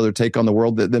 She have a whole nother take on the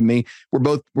world than me.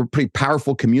 We're pretty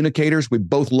powerful communicators. We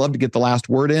both love to get the last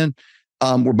word in.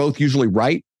 We're both usually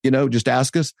right, just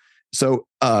ask us. So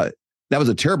that was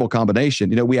a terrible combination.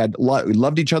 We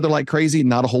loved each other like crazy,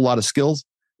 not a whole lot of skills,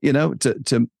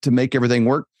 to make everything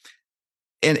work.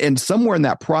 And somewhere in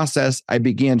that process, I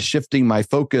began shifting my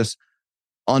focus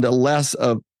onto less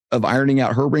of ironing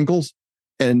out her wrinkles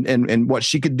and what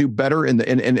she could do better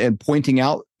and pointing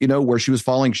out, where she was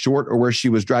falling short or where she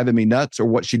was driving me nuts or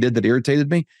what she did that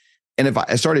irritated me. And if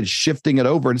I started shifting it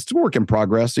over, and it's a work in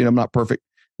progress, I'm not perfect,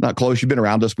 not close. You've been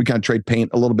around us. We kind of trade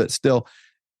paint a little bit still,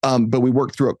 but we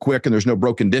work through it quick and there's no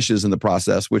broken dishes in the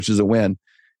process, which is a win.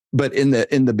 But in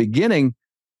the beginning,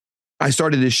 I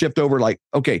started to shift over like,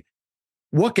 okay,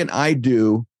 what can I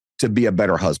do to be a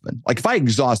better husband? Like if I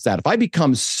exhaust that, if I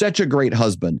become such a great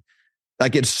husband,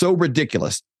 like it's so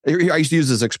ridiculous. I used to use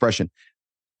this expression.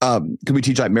 Could we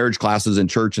teach like marriage classes in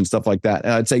church and stuff like that?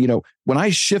 And I'd say, when I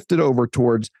shifted over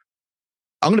towards,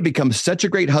 I'm going to become such a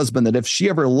great husband that if she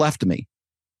ever left me,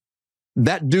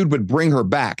 that dude would bring her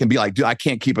back and be like, dude, I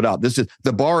can't keep it up.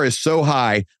 The bar is so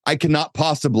high. I cannot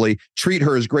possibly treat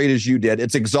her as great as you did.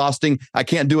 It's exhausting. I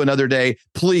can't do another day.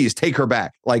 Please take her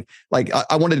back. Like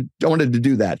I wanted to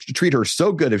do that, to treat her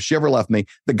so good. If she ever left me,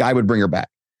 the guy would bring her back.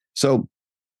 So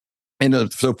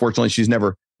fortunately she's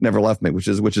never left me, which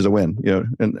is a win,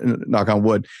 and knock on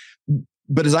wood.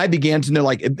 But as I began to know,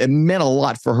 like it meant a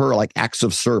lot for her, like acts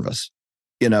of service.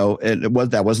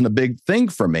 That wasn't a big thing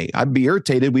for me. I'd be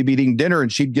irritated. We'd be eating dinner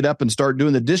and she'd get up and start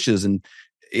doing the dishes. And,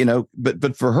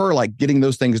 but for her, like getting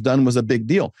those things done was a big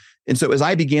deal. And so as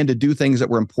I began to do things that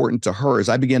were important to her, as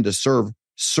I began to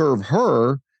serve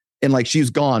her, and like she's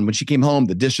gone, when she came home,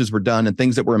 the dishes were done and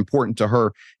things that were important to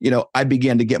her, I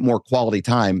began to get more quality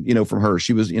time, from her.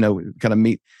 She was, kind of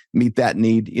meet that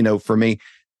need, for me.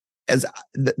 As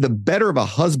the better of a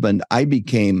husband I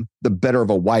became, the better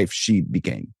of a wife she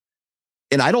became.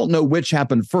 And I don't know which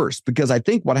happened first, because I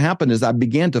think what happened is I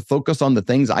began to focus on the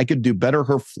things I could do better.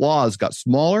 Her flaws got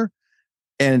smaller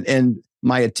and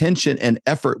my attention and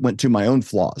effort went to my own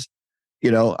flaws.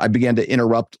 I began to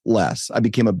interrupt less. I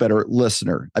became a better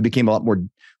listener. I became a lot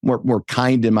more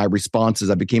kind in my responses.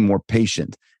 I became more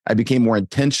patient. I became more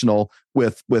intentional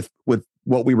with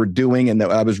what we were doing, and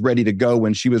that I was ready to go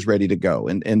when she was ready to go.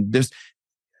 And just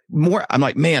more, I'm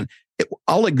like, man,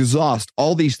 I'll exhaust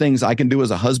all these things I can do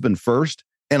as a husband first.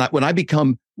 And when I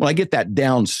get that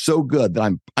down so good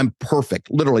that I'm perfect,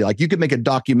 literally, like you could make a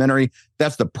documentary.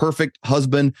 That's the perfect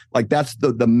husband. Like that's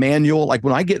the manual. Like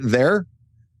when I get there,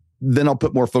 then I'll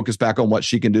put more focus back on what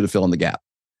she can do to fill in the gap,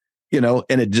 and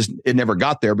it never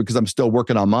got there because I'm still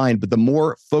working on mine. But the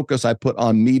more focus I put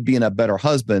on me being a better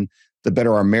husband, the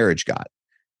better our marriage got.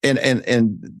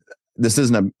 And this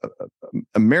isn't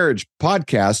a marriage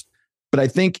podcast, but I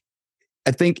think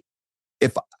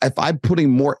if I'm putting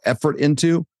more effort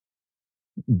into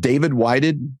David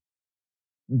Whited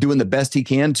doing the best he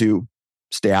can to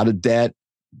stay out of debt,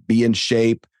 be in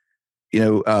shape,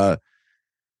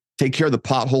 take care of the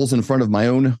potholes in front of my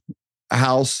own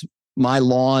house, my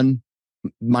lawn,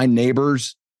 my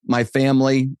neighbors, my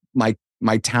family, my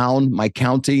town, my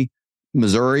county,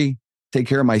 Missouri, take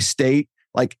care of my state.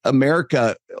 Like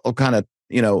America will kind of,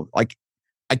 like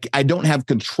I don't have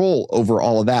control over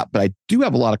all of that, but I do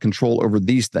have a lot of control over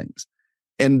these things.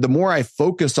 And the more I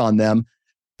focus on them,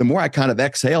 the more I kind of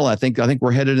exhale. I think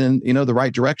we're headed in, the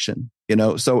right direction,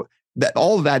 so that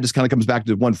all of that just kind of comes back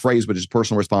to one phrase, which is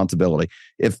personal responsibility.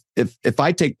 If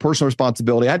I take personal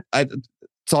responsibility, I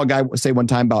saw a guy say one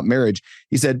time about marriage.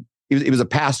 He said he was a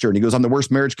pastor and he goes, I'm the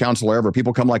worst marriage counselor ever.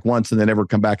 People come like once and they never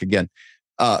come back again.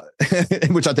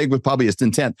 Which I think was probably his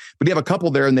intent, but you have a couple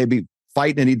there and they'd be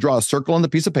fighting and he'd draw a circle on the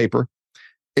piece of paper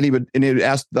and he would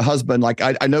ask the husband, like,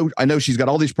 I know she's got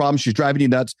all these problems. She's driving you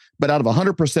nuts, but out of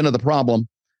 100% of the problem,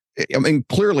 I mean,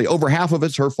 clearly over half of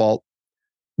it's her fault.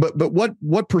 But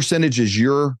what percentage is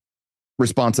your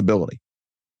responsibility?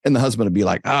 And the husband would be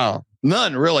like, oh,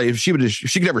 none really. If she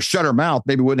could ever shut her mouth,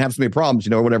 maybe we wouldn't have so many problems,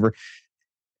 or whatever.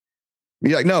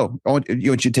 You're like, no, I want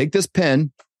you to take this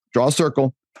pen, draw a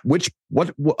circle. What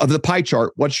of the pie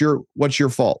chart? What's your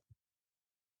fault?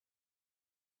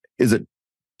 Is it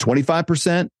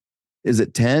 25%? Is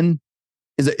it 10?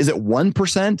 Is it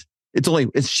 1%?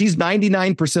 She's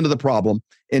 99% of the problem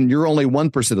and you're only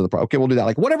 1% of the problem. Okay, we'll do that.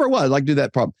 Like whatever it was, like do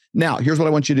that problem. Now, here's what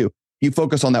I want you to do. You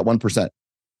focus on that 1%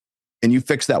 and you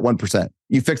fix that 1%.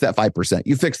 You fix that 5%.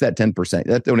 You fix that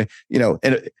 10%.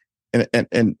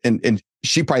 And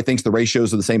she probably thinks the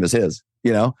ratios are the same as his,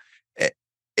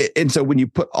 And so when you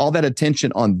put all that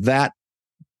attention on that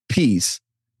piece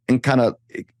and kind of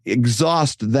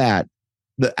exhaust that,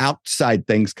 the outside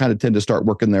things kind of tend to start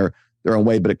working their own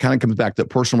way, but it kind of comes back to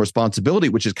personal responsibility,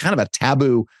 which is kind of a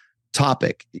taboo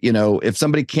topic. If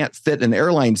somebody can't fit an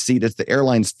airline seat, it's the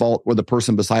airline's fault or the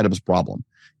person beside them's problem.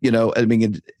 I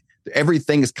mean,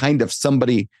 everything is kind of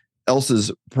somebody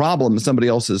else's problem, somebody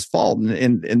else's fault.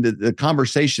 And the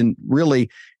conversation really,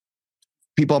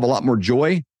 people have a lot more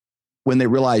joy when they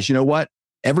realize, you know what,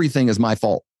 everything is my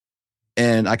fault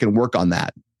and I can work on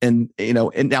that. And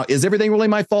now is everything really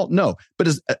my fault? No, but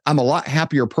I'm a lot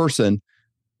happier person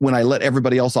when I let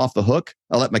everybody else off the hook.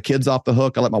 I let my kids off the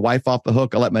hook. I let my wife off the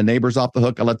hook. I let my neighbors off the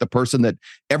hook. I let the person that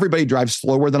everybody drives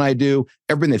slower than I do.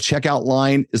 Everybody in the checkout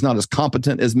line is not as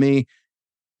competent as me.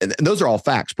 And those are all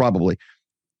facts probably.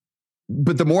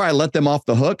 But the more I let them off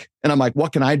the hook and I'm like,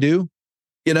 what can I do?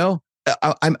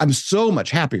 I'm so much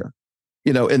happier,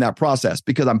 in that process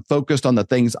because I'm focused on the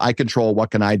things I control.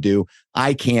 What can I do?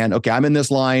 Okay, I'm in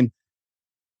this line.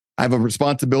 I have a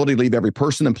responsibility to leave every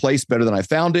person in place better than I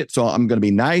found it. So I'm going to be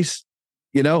nice.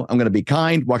 I'm going to be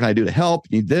kind. What can I do to help?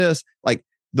 You need this. Like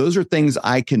those are things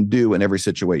I can do in every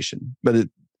situation. But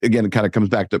it kind of comes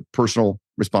back to personal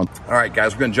response. All right,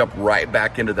 guys, we're going to jump right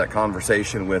back into that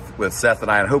conversation with Seth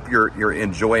and I hope you're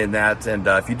enjoying that. And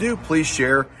if you do, please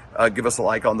share. Give us a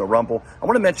like on the Rumble. I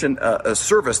want to mention a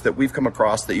service that we've come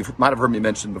across that you might have heard me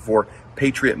mention before,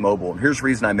 Patriot Mobile. And here's the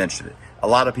reason I mentioned it. A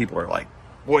lot of people are like,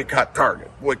 boycott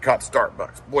Target, boycott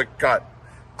Starbucks, boycott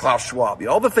Klaus Schwab,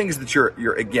 all the things that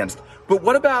you're against. But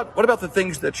what about the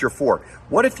things that you're for?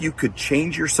 What if you could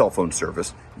change your cell phone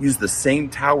service, use the same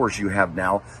towers you have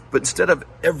now, but instead of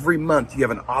every month you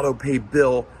have an auto pay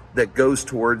bill that goes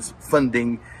towards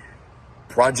funding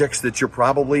projects that you're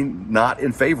probably not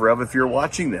in favor of if you're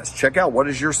watching this? Check out what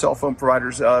is your cell phone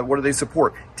providers, what do they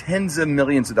support? Tens of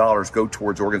millions of dollars go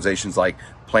towards organizations like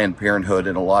Planned Parenthood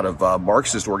and a lot of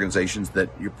Marxist organizations that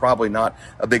you're probably not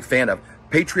a big fan of.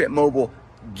 Patriot Mobile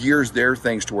gears their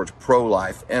things towards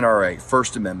pro-life, NRA,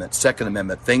 First Amendment, Second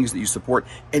Amendment, things that you support,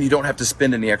 and you don't have to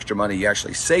spend any extra money. You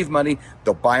actually save money.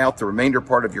 They'll buy out the remainder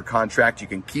part of your contract. You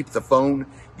can keep the phone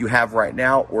you have right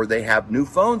now, or they have new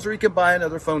phones, or you can buy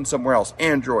another phone somewhere else,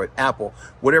 Android, Apple,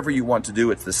 whatever you want to do.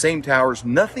 It's the same towers.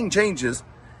 Nothing changes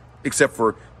except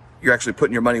for you're actually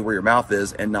putting your money where your mouth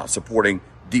is and not supporting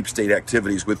deep state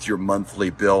activities with your monthly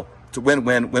bill. It's a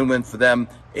win-win for them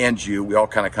and you. We all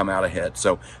kind of come out ahead.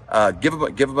 So give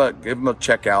them a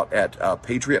check out at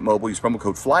Patriot Mobile. Use promo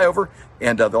code FLYOVER,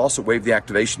 and they'll also waive the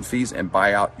activation fees and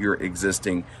buy out your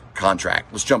existing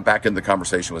contract. Let's jump back into the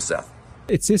conversation with Seth.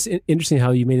 It's just interesting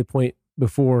how you made a point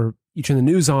before you turn the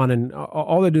news on, and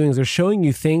all they're doing is they're showing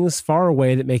you things far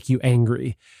away that make you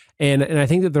angry. And I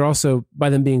think that they're also, by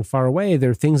them being far away, there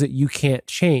are things that you can't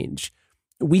change.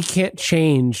 We can't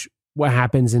change what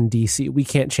happens in DC. We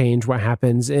can't change what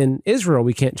happens in Israel.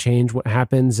 We can't change what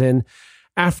happens in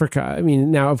Africa. I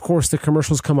mean, now, of course, the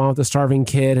commercials come on with the starving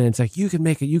kid, and it's like, you can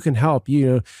make it, you can help,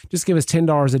 just give us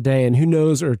 $10 a day, and who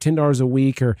knows, or $10 a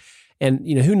week, and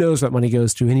who knows what money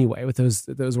goes to anyway with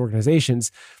those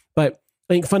organizations. But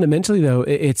I think fundamentally, though,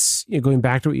 it's going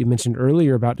back to what you mentioned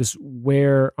earlier about just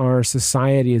where our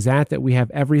society is at, that we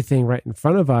have everything right in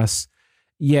front of us,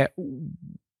 yet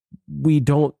we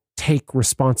don't take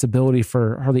responsibility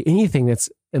for hardly anything that's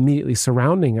immediately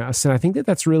surrounding us. And I think that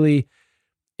that's really,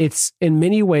 it's in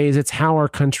many ways, it's how our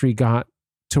country got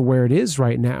to where it is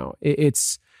right now.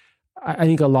 I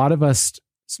think a lot of us,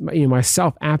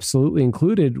 myself absolutely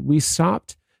included, we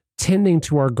stopped tending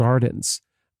to our gardens.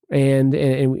 And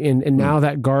now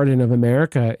that garden of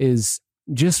America is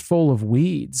just full of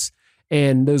weeds.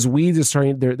 And those weeds are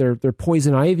starting, they're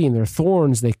poison ivy and they're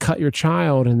thorns. They cut your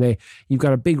child and you've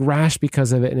got a big rash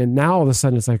because of it. And then now all of a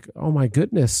sudden it's like, oh my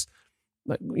goodness,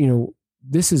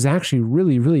 this is actually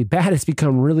really, really bad. It's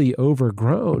become really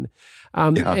overgrown.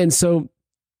 And so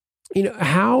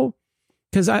how,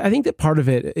 because I think that part of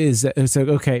it is that it's like,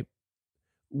 okay,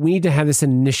 we need to have this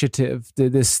initiative,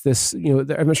 this,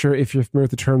 I'm not sure if you're familiar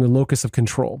with the term, the locus of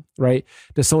control, right?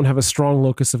 Does someone have a strong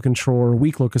locus of control or a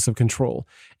weak locus of control?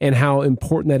 And how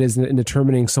important that is in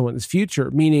determining someone's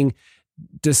future, meaning,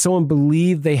 does someone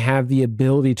believe they have the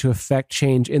ability to affect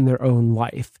change in their own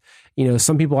life?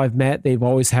 Some people I've met, they've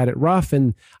always had it rough,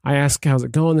 and I ask, how's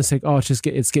it going? They say, oh,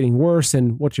 it's getting worse.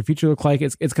 And what's your future look like?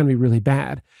 It's going to be really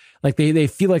bad. Like they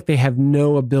feel like they have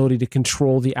no ability to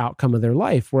control the outcome of their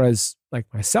life. Whereas like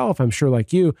myself, I'm sure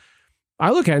like you, I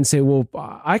look at it and say, well,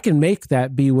 I can make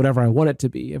that be whatever I want it to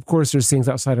be. Of course, there's things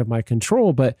outside of my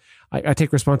control, but I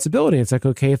take responsibility. It's like,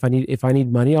 okay, if I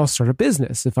need money, I'll start a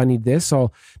business. If I need this,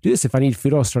 I'll do this. If I need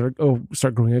food, I'll start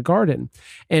growing a garden.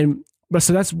 But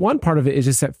so that's one part of it, is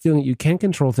just that feeling that you can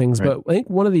control things. Right. But I think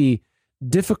one of the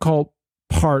difficult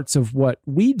parts of what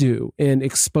we do in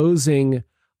exposing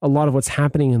a lot of what's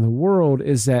happening in the world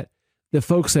is that the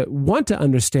folks that want to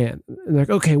understand, and they're like,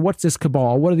 okay, what's this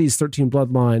cabal? What are these 13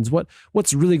 bloodlines?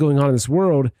 What's really going on in this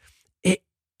world? It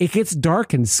gets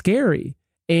dark and scary.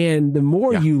 And the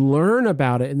more you learn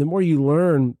about it, and the more you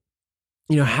learn,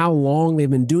 how long they've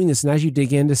been doing this, and as you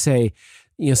dig into, say,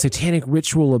 satanic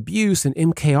ritual abuse and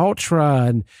MK Ultra,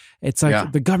 and it's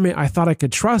like the government I thought I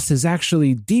could trust is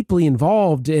actually deeply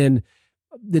involved in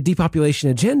the depopulation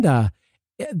agenda.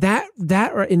 That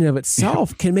in and of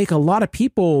itself can make a lot of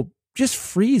people just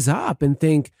freeze up and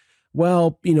think,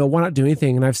 well, why not do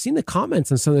anything? And I've seen the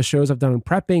comments on some of the shows I've done on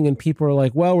prepping, and people are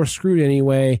like, well, we're screwed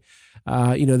anyway.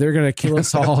 They're going to kill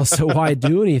us all, so why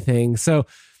do anything? So,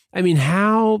 I mean,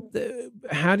 how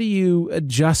do you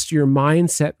adjust your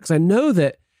mindset? Because I know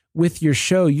that with your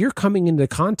show, you're coming into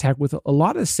contact with a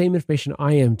lot of the same information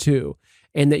I am too,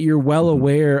 and that you're well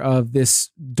aware of this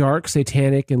dark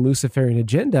satanic and Luciferian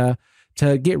agenda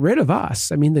to get rid of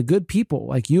us. I mean, the good people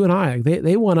like you and I,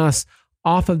 they want us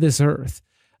off of this earth.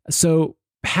 So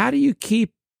how do you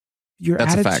keep your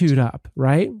attitude up,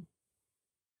 right?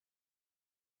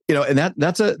 And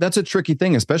that's a tricky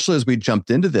thing, especially as we jumped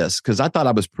into this, because I thought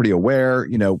I was pretty aware.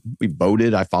 We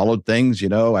voted, I followed things,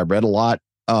 I read a lot.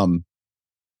 Two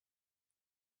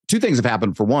things have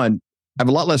happened. For one, I have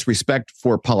a lot less respect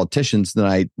for politicians than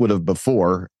I would have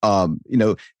before. And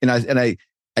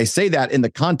I say that in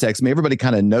the context. I mean, everybody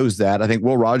kind of knows that. I think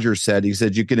Will Rogers said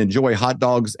you can enjoy hot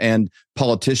dogs and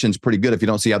politicians pretty good if you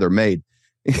don't see how they're made,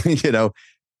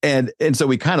 and so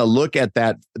we kind of look at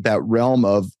that realm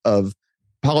of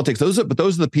politics. Those are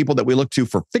the people that we look to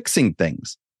for fixing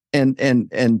things, and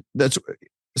that's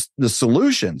the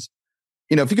solutions.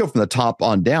 If you go from the top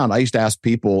on down, I used to ask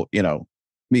people,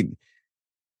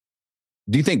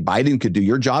 do you think Biden could do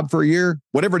your job for a year?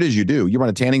 Whatever it is you do, you run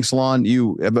a tanning salon,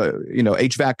 you have a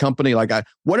HVAC company,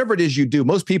 whatever it is you do.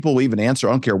 Most people will even answer,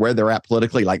 I don't care where they're at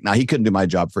politically, like, nah, he couldn't do my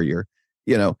job for a year,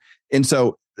 And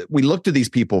so we look to these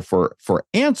people for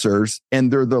answers,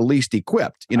 and they're the least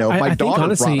equipped. My daughter, think,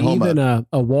 honestly, brought home even a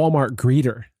Walmart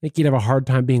greeter. I think you'd have a hard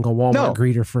time being a Walmart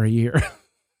greeter for a year.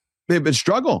 They would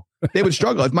struggle.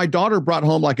 If my daughter brought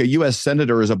home like a U.S.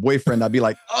 senator as a boyfriend, I'd be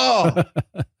like, oh,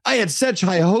 I had such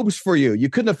high hopes for you. You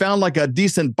couldn't have found like a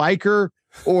decent biker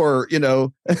or,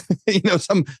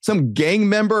 some gang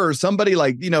member or somebody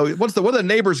like, what are the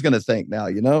neighbors going to think now?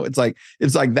 It's like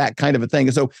that kind of a thing.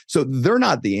 And so they're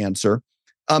not the answer.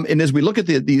 And as we look at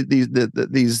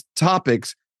these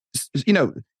topics,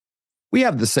 we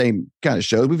have the same kind of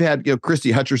shows. We've had,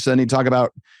 Christy Hutcherson, he talk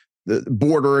about the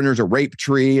border, and there's a rape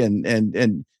tree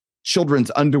and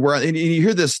children's underwear. And you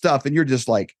hear this stuff and you're just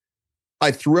like, I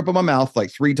threw up in my mouth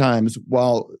like 3 times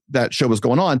while that show was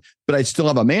going on, but I still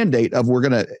have a mandate of we're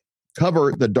going to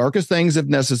cover the darkest things if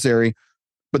necessary,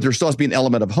 but there still has to be an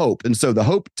element of hope. And so the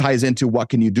hope ties into what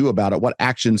can you do about it? What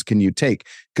actions can you take?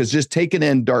 Because just taking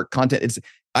in dark content,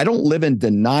 I don't live in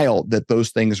denial that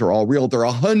those things are all real. They're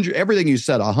everything you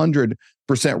said, 100%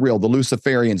 real. The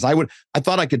Luciferians. I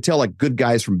thought I could tell like good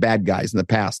guys from bad guys in the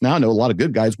past. Now I know a lot of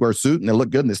good guys wear a suit and they look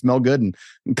good and they smell good and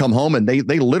come home and they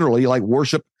literally like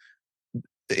worship,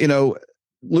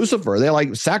 Lucifer. They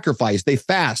like sacrifice, they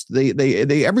fast,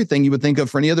 they everything you would think of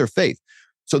for any other faith.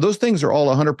 So those things are all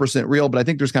 100% real. But I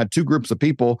think there's kind of two groups of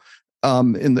people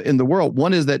in the world.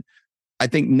 One is that I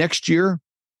think next year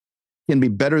can be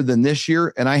better than this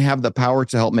year, and I have the power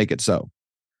to help make it so.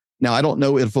 Now, I don't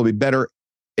know if it'll be better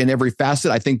in every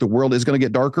facet. I think the world is going to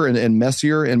get darker and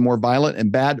messier and more violent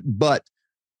and bad, but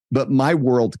my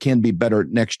world can be better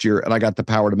next year, and I got the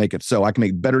power to make it so. I can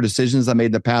make better decisions than I made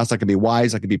in the past. I can be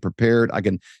wise. I can be prepared. I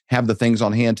can have the things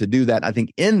on hand to do that. I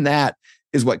think in that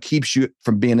is what keeps you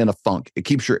from being in a funk. It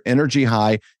keeps your energy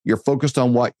high. You're focused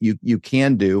on what you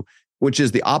can do, which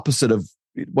is the opposite of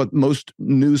what most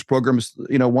news programs,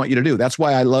 want you to do. That's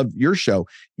why I love your show.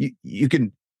 You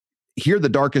can hear the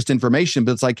darkest information,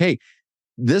 but it's like, hey,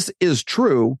 this is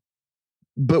true,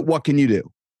 but what can you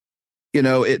do?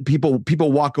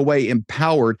 People walk away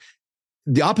empowered.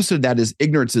 The opposite of that is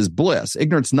ignorance is bliss.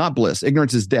 Ignorance, not bliss.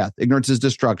 Ignorance is death. Ignorance is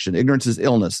destruction. Ignorance is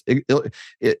illness.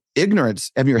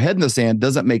 Ignorance, having your head in the sand,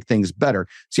 doesn't make things better.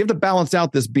 So you have to balance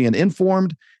out this being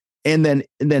informed, and then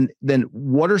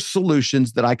what are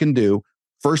solutions that I can do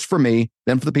first for me,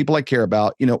 then for the people I care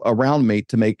about, around me,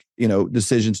 to make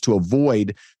decisions to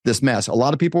avoid this mess. A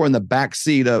lot of people are in the back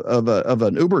seat of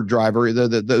an Uber driver.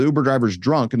 The Uber driver's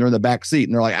drunk, and they're in the back seat,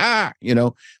 and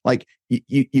they're like,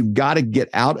 you've got to get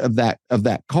out of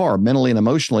that car mentally and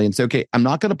emotionally and say, okay, I'm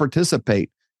not going to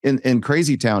participate in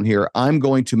crazy town here. I'm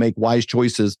going to make wise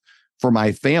choices for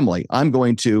my family. I'm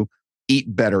going to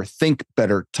eat better, think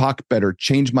better, talk better,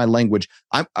 change my language.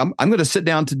 I'm going to sit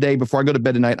down today before I go to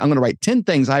bed tonight. I'm going to write 10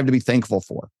 things I have to be thankful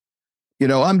for.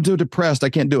 I'm too depressed. I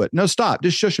can't do it. No, stop.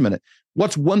 Just shush a minute.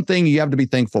 What's one thing you have to be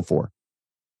thankful for?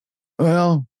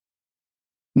 Well,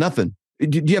 nothing.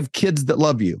 Do you have kids that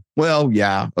love you? Well,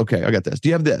 yeah. Okay, I got this. Do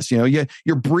you have this?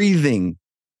 You're breathing.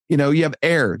 You have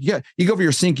air. Yeah, you go over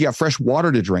your sink, you got fresh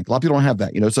water to drink. A lot of people don't have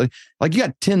that. So like you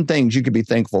got 10 things you could be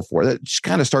thankful for. That just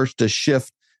kind of starts to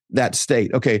shift that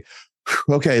state. Okay,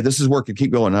 this is working.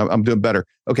 Keep going. I'm doing better.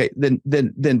 Okay,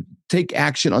 then take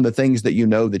action on the things that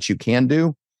that you can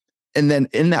do, and then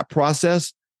in that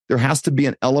process, there has to be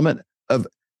an element of,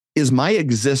 is my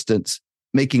existence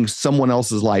making someone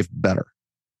else's life better?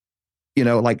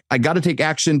 Like I got to take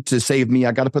action to save me.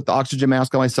 I got to put the oxygen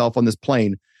mask on myself on this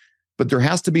plane. But there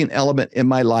has to be an element in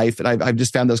my life, and I've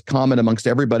just found this common amongst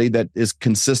everybody that is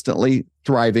consistently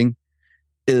thriving,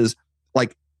 is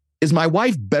like, is my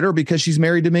wife better because she's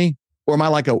married to me, or am I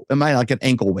like an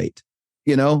ankle weight?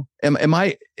 Am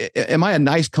I a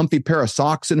nice comfy pair of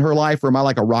socks in her life, or am I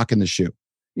like a rock in the shoe?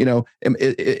 How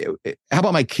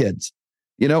about my kids?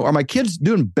 Are my kids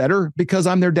doing better because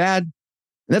I'm their dad?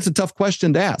 And that's a tough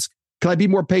question to ask. Can I be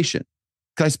more patient?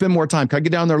 Can I spend more time? Can I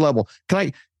get down their level?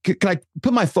 Can I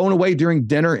put my phone away during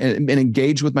dinner and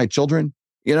engage with my children?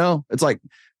 It's like,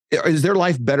 is their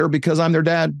life better because I'm their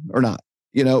dad or not?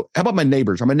 How about my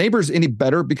neighbors? Are my neighbors any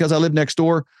better because I live next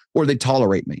door, or they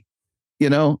tolerate me?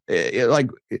 Like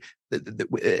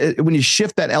when you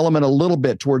shift that element a little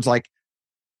bit towards like,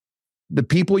 the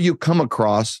people you come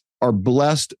across are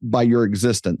blessed by your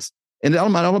existence. And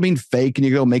I don't mean fake and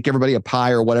you go make everybody a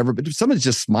pie or whatever, but if someone's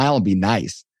just smile and be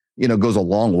nice, goes a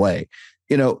long way.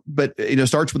 But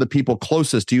starts with the people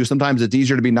closest to you. Sometimes it's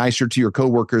easier to be nicer to your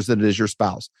coworkers than it is your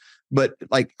spouse. But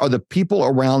like, are the people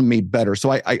around me better?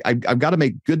 So I've got to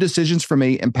make good decisions for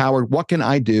me, empowered. What can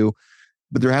I do?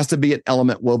 But there has to be an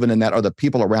element woven in that. Are the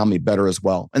people around me better as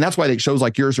well? And that's why shows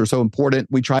like yours are so important.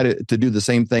 We try to do the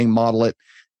same thing, model it,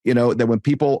 that when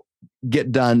people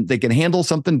get done, they can handle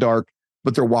something dark,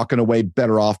 but they're walking away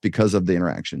better off because of the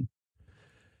interaction.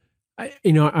 I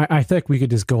feel like we could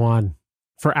just go on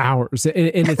for hours,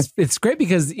 and it's great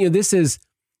because this is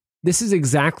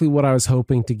exactly what I was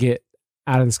hoping to get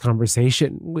out of this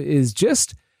conversation, is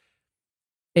just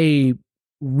a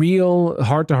real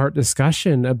heart-to-heart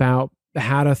discussion about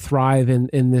how to thrive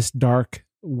in this dark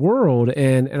world,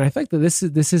 and I think that this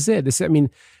is it.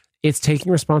 It's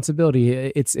taking responsibility.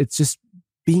 It's just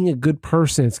being a good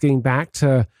person. It's getting back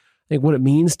to what it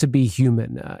means to be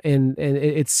human, and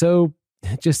it's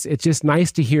just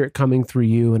nice to hear it coming through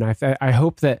you. And I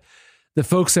hope that the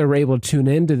folks that are able to tune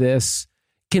into this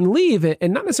can leave it,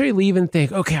 and not necessarily leave and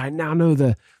think, okay, I now know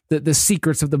the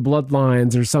secrets of the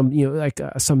bloodlines or some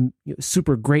some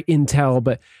super great intel,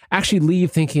 but actually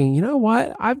leave thinking, you know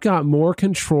what, I've got more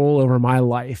control over my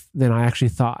life than I actually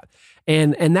thought,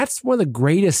 and that's one of the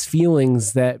greatest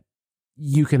feelings that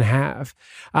you can have.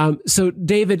 So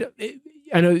David,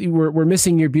 I know we're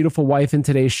missing your beautiful wife in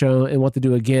today's show and want to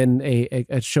do again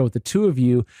a show with the two of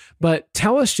you, but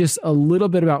tell us just a little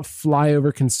bit about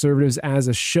Flyover Conservatives as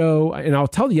a show. And I'll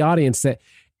tell the audience that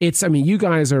you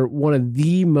guys are one of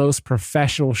the most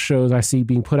professional shows I see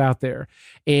being put out there.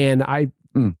 And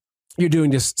you're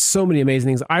doing just so many amazing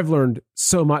things. I've learned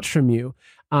so much from you.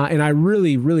 And I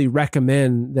really, really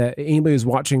recommend that anybody who's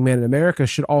watching Man in America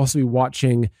should also be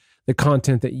watching the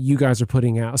content that you guys are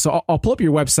putting out. So I'll pull up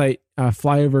your website,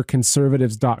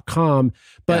 flyoverconservatives.com.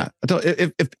 But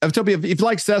if you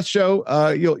like Seth's show,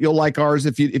 you'll like ours.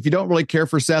 If you don't really care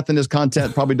for Seth and his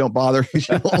content, probably don't bother. You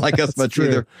don't like us much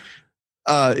either.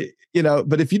 But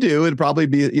if you do, it'd probably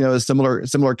be, a similar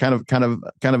kind of a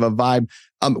vibe.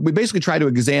 We basically try to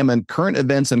examine current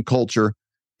events and culture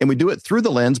And we do it through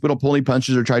the lens. We don't pull any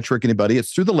punches or try to trick anybody.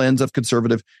 It's through the lens of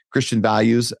conservative Christian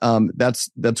values. That's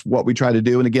what we try to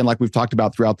do. And again, like we've talked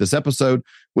about throughout this episode,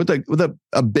 with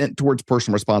a bent towards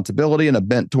personal responsibility and a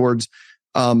bent towards,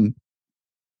 a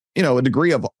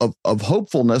degree of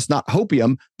hopefulness, not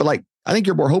hopium, but like, I think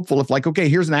you're more hopeful if like, okay,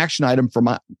 here's an action item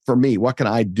for me. What can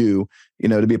I do,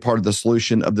 to be a part of the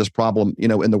solution of this problem,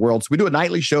 in the world? So we do a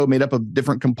nightly show made up of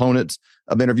different components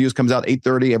of interviews, comes out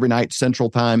 8:30 every night, Central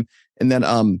Time. And then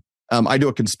I do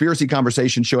a conspiracy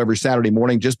conversation show every Saturday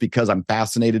morning just because I'm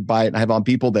fascinated by it. And I have on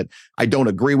people that I don't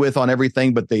agree with on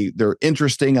everything, but they're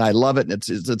interesting and I love it. And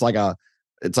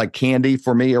it's like candy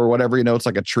for me or whatever, it's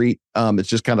like a treat. It's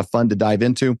just kind of fun to dive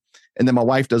into. And then my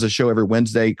wife does a show every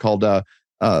Wednesday called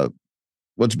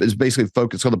which is basically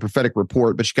focused on the prophetic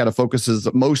report, but she kind of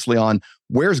focuses mostly on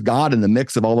where's God in the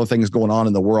mix of all the things going on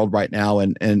in the world right now.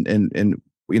 And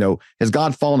has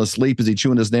God fallen asleep? Is he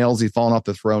chewing his nails? Is he fallen off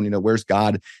the throne? Where's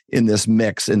God in this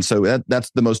mix? And so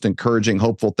that's the most encouraging,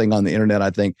 hopeful thing on the internet.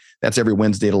 I think that's every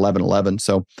Wednesday at 11:11.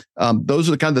 So those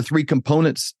are the kind of the three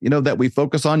components, that we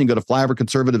focus on. You can go to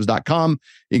flyoverconservatives.com.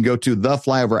 You can go to the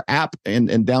Flyover app and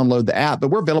download the app, but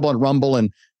we're available on Rumble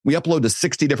and we upload to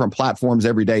 60 different platforms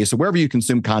every day. So wherever you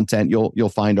consume content, you'll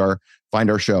find our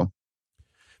show.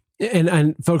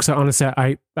 And folks, honestly,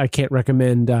 I can't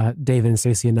recommend David and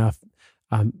Stacey enough.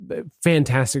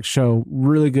 Fantastic show,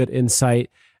 really good insight,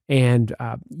 and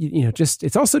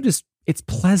it's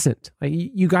pleasant. Like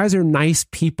you guys are nice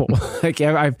people. Like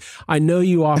I know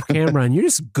you off camera, and you're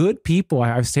just good people.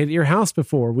 I've stayed at your house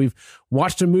before. We've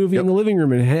watched a movie in the living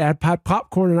room and had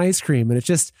popcorn and ice cream, and it's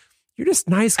just. You're just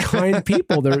nice, kind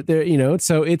people. They're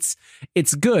so it's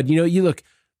good. You look,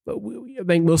 I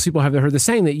think most people have heard the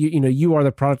saying that you are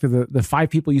the product of the 5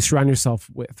 people you surround yourself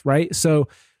with, right? So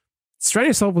surround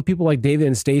yourself with people like David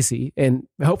and Stacey, and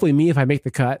hopefully me if I make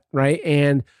the cut, right?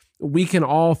 And we can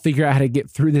all figure out how to get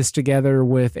through this together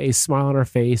with a smile on our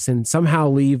face and somehow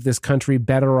leave this country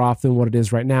better off than what it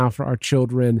is right now for our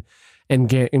children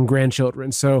and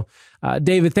grandchildren. So,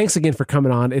 David, thanks again for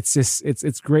coming on.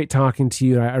 It's great talking to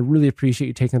you. I really appreciate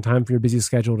you taking time from your busy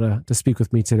schedule to speak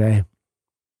with me today.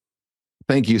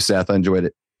 Thank you, Seth. I enjoyed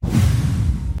it.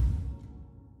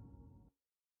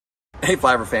 Hey,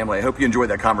 Flyover family. I hope you enjoyed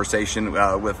that conversation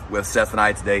with Seth and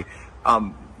I today.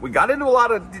 We got into a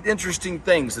lot of interesting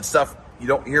things and stuff you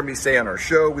don't hear me say on our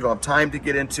show. We don't have time to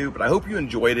get into, but I hope you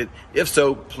enjoyed it. If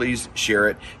so, please share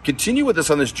it. Continue with us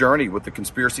on this journey with the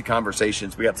conspiracy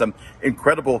conversations. We got some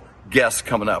incredible guests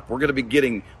coming up. We're going to be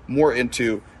getting more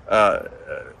into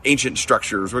ancient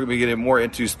structures. We're going to be getting more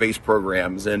into space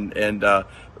programs and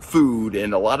food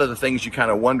and a lot of the things you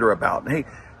kind of wonder about. And hey,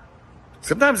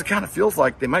 sometimes it kind of feels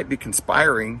like they might be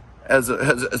conspiring as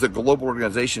a global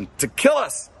organization to kill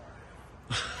us.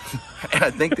 And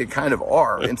I think they kind of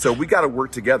are. And so we got to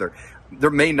work together. There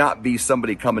may not be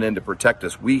somebody coming in to protect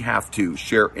us. We have to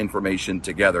share information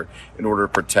together in order to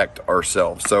protect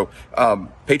ourselves. So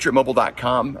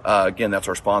patriotmobile.com, again, that's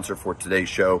our sponsor for today's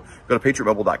show. Go to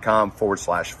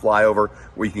patriotmobile.com/flyover,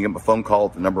 where you can give them a phone call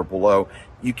at the number below.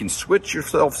 You can switch your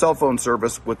cell phone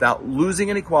service without losing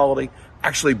any quality.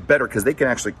 Actually better, because they can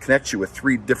actually connect you with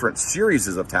 3 different series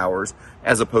of towers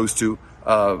as opposed to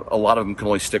a lot of them can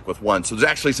only stick with one. So there's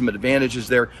actually some advantages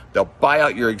there. They'll buy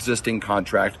out your existing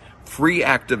contract, free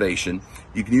activation.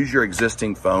 You can use your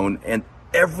existing phone, and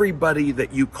everybody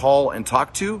that you call and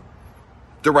talk to,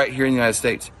 they're right here in the United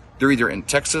States. They're either in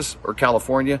Texas or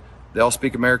California. They all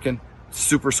speak American.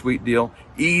 Super sweet deal.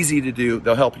 Easy to do.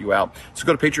 They'll help you out. So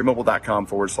go to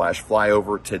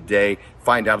patriotmobile.com/flyover today.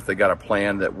 Find out if they got a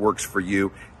plan that works for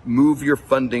you. Move your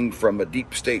funding from a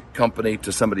deep state company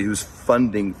to somebody who's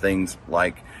funding things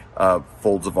like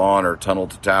Folds of Honor, Tunnel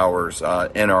to Towers,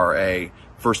 NRA,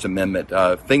 First Amendment,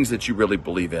 things that you really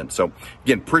believe in. So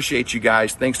again, appreciate you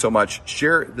guys. Thanks so much.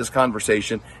 Share this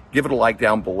conversation. Give it a like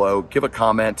down below. Give a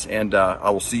comment, and I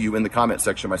will see you in the comment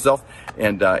section myself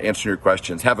and answer your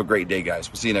questions. Have a great day, guys.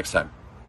 We'll see you next time.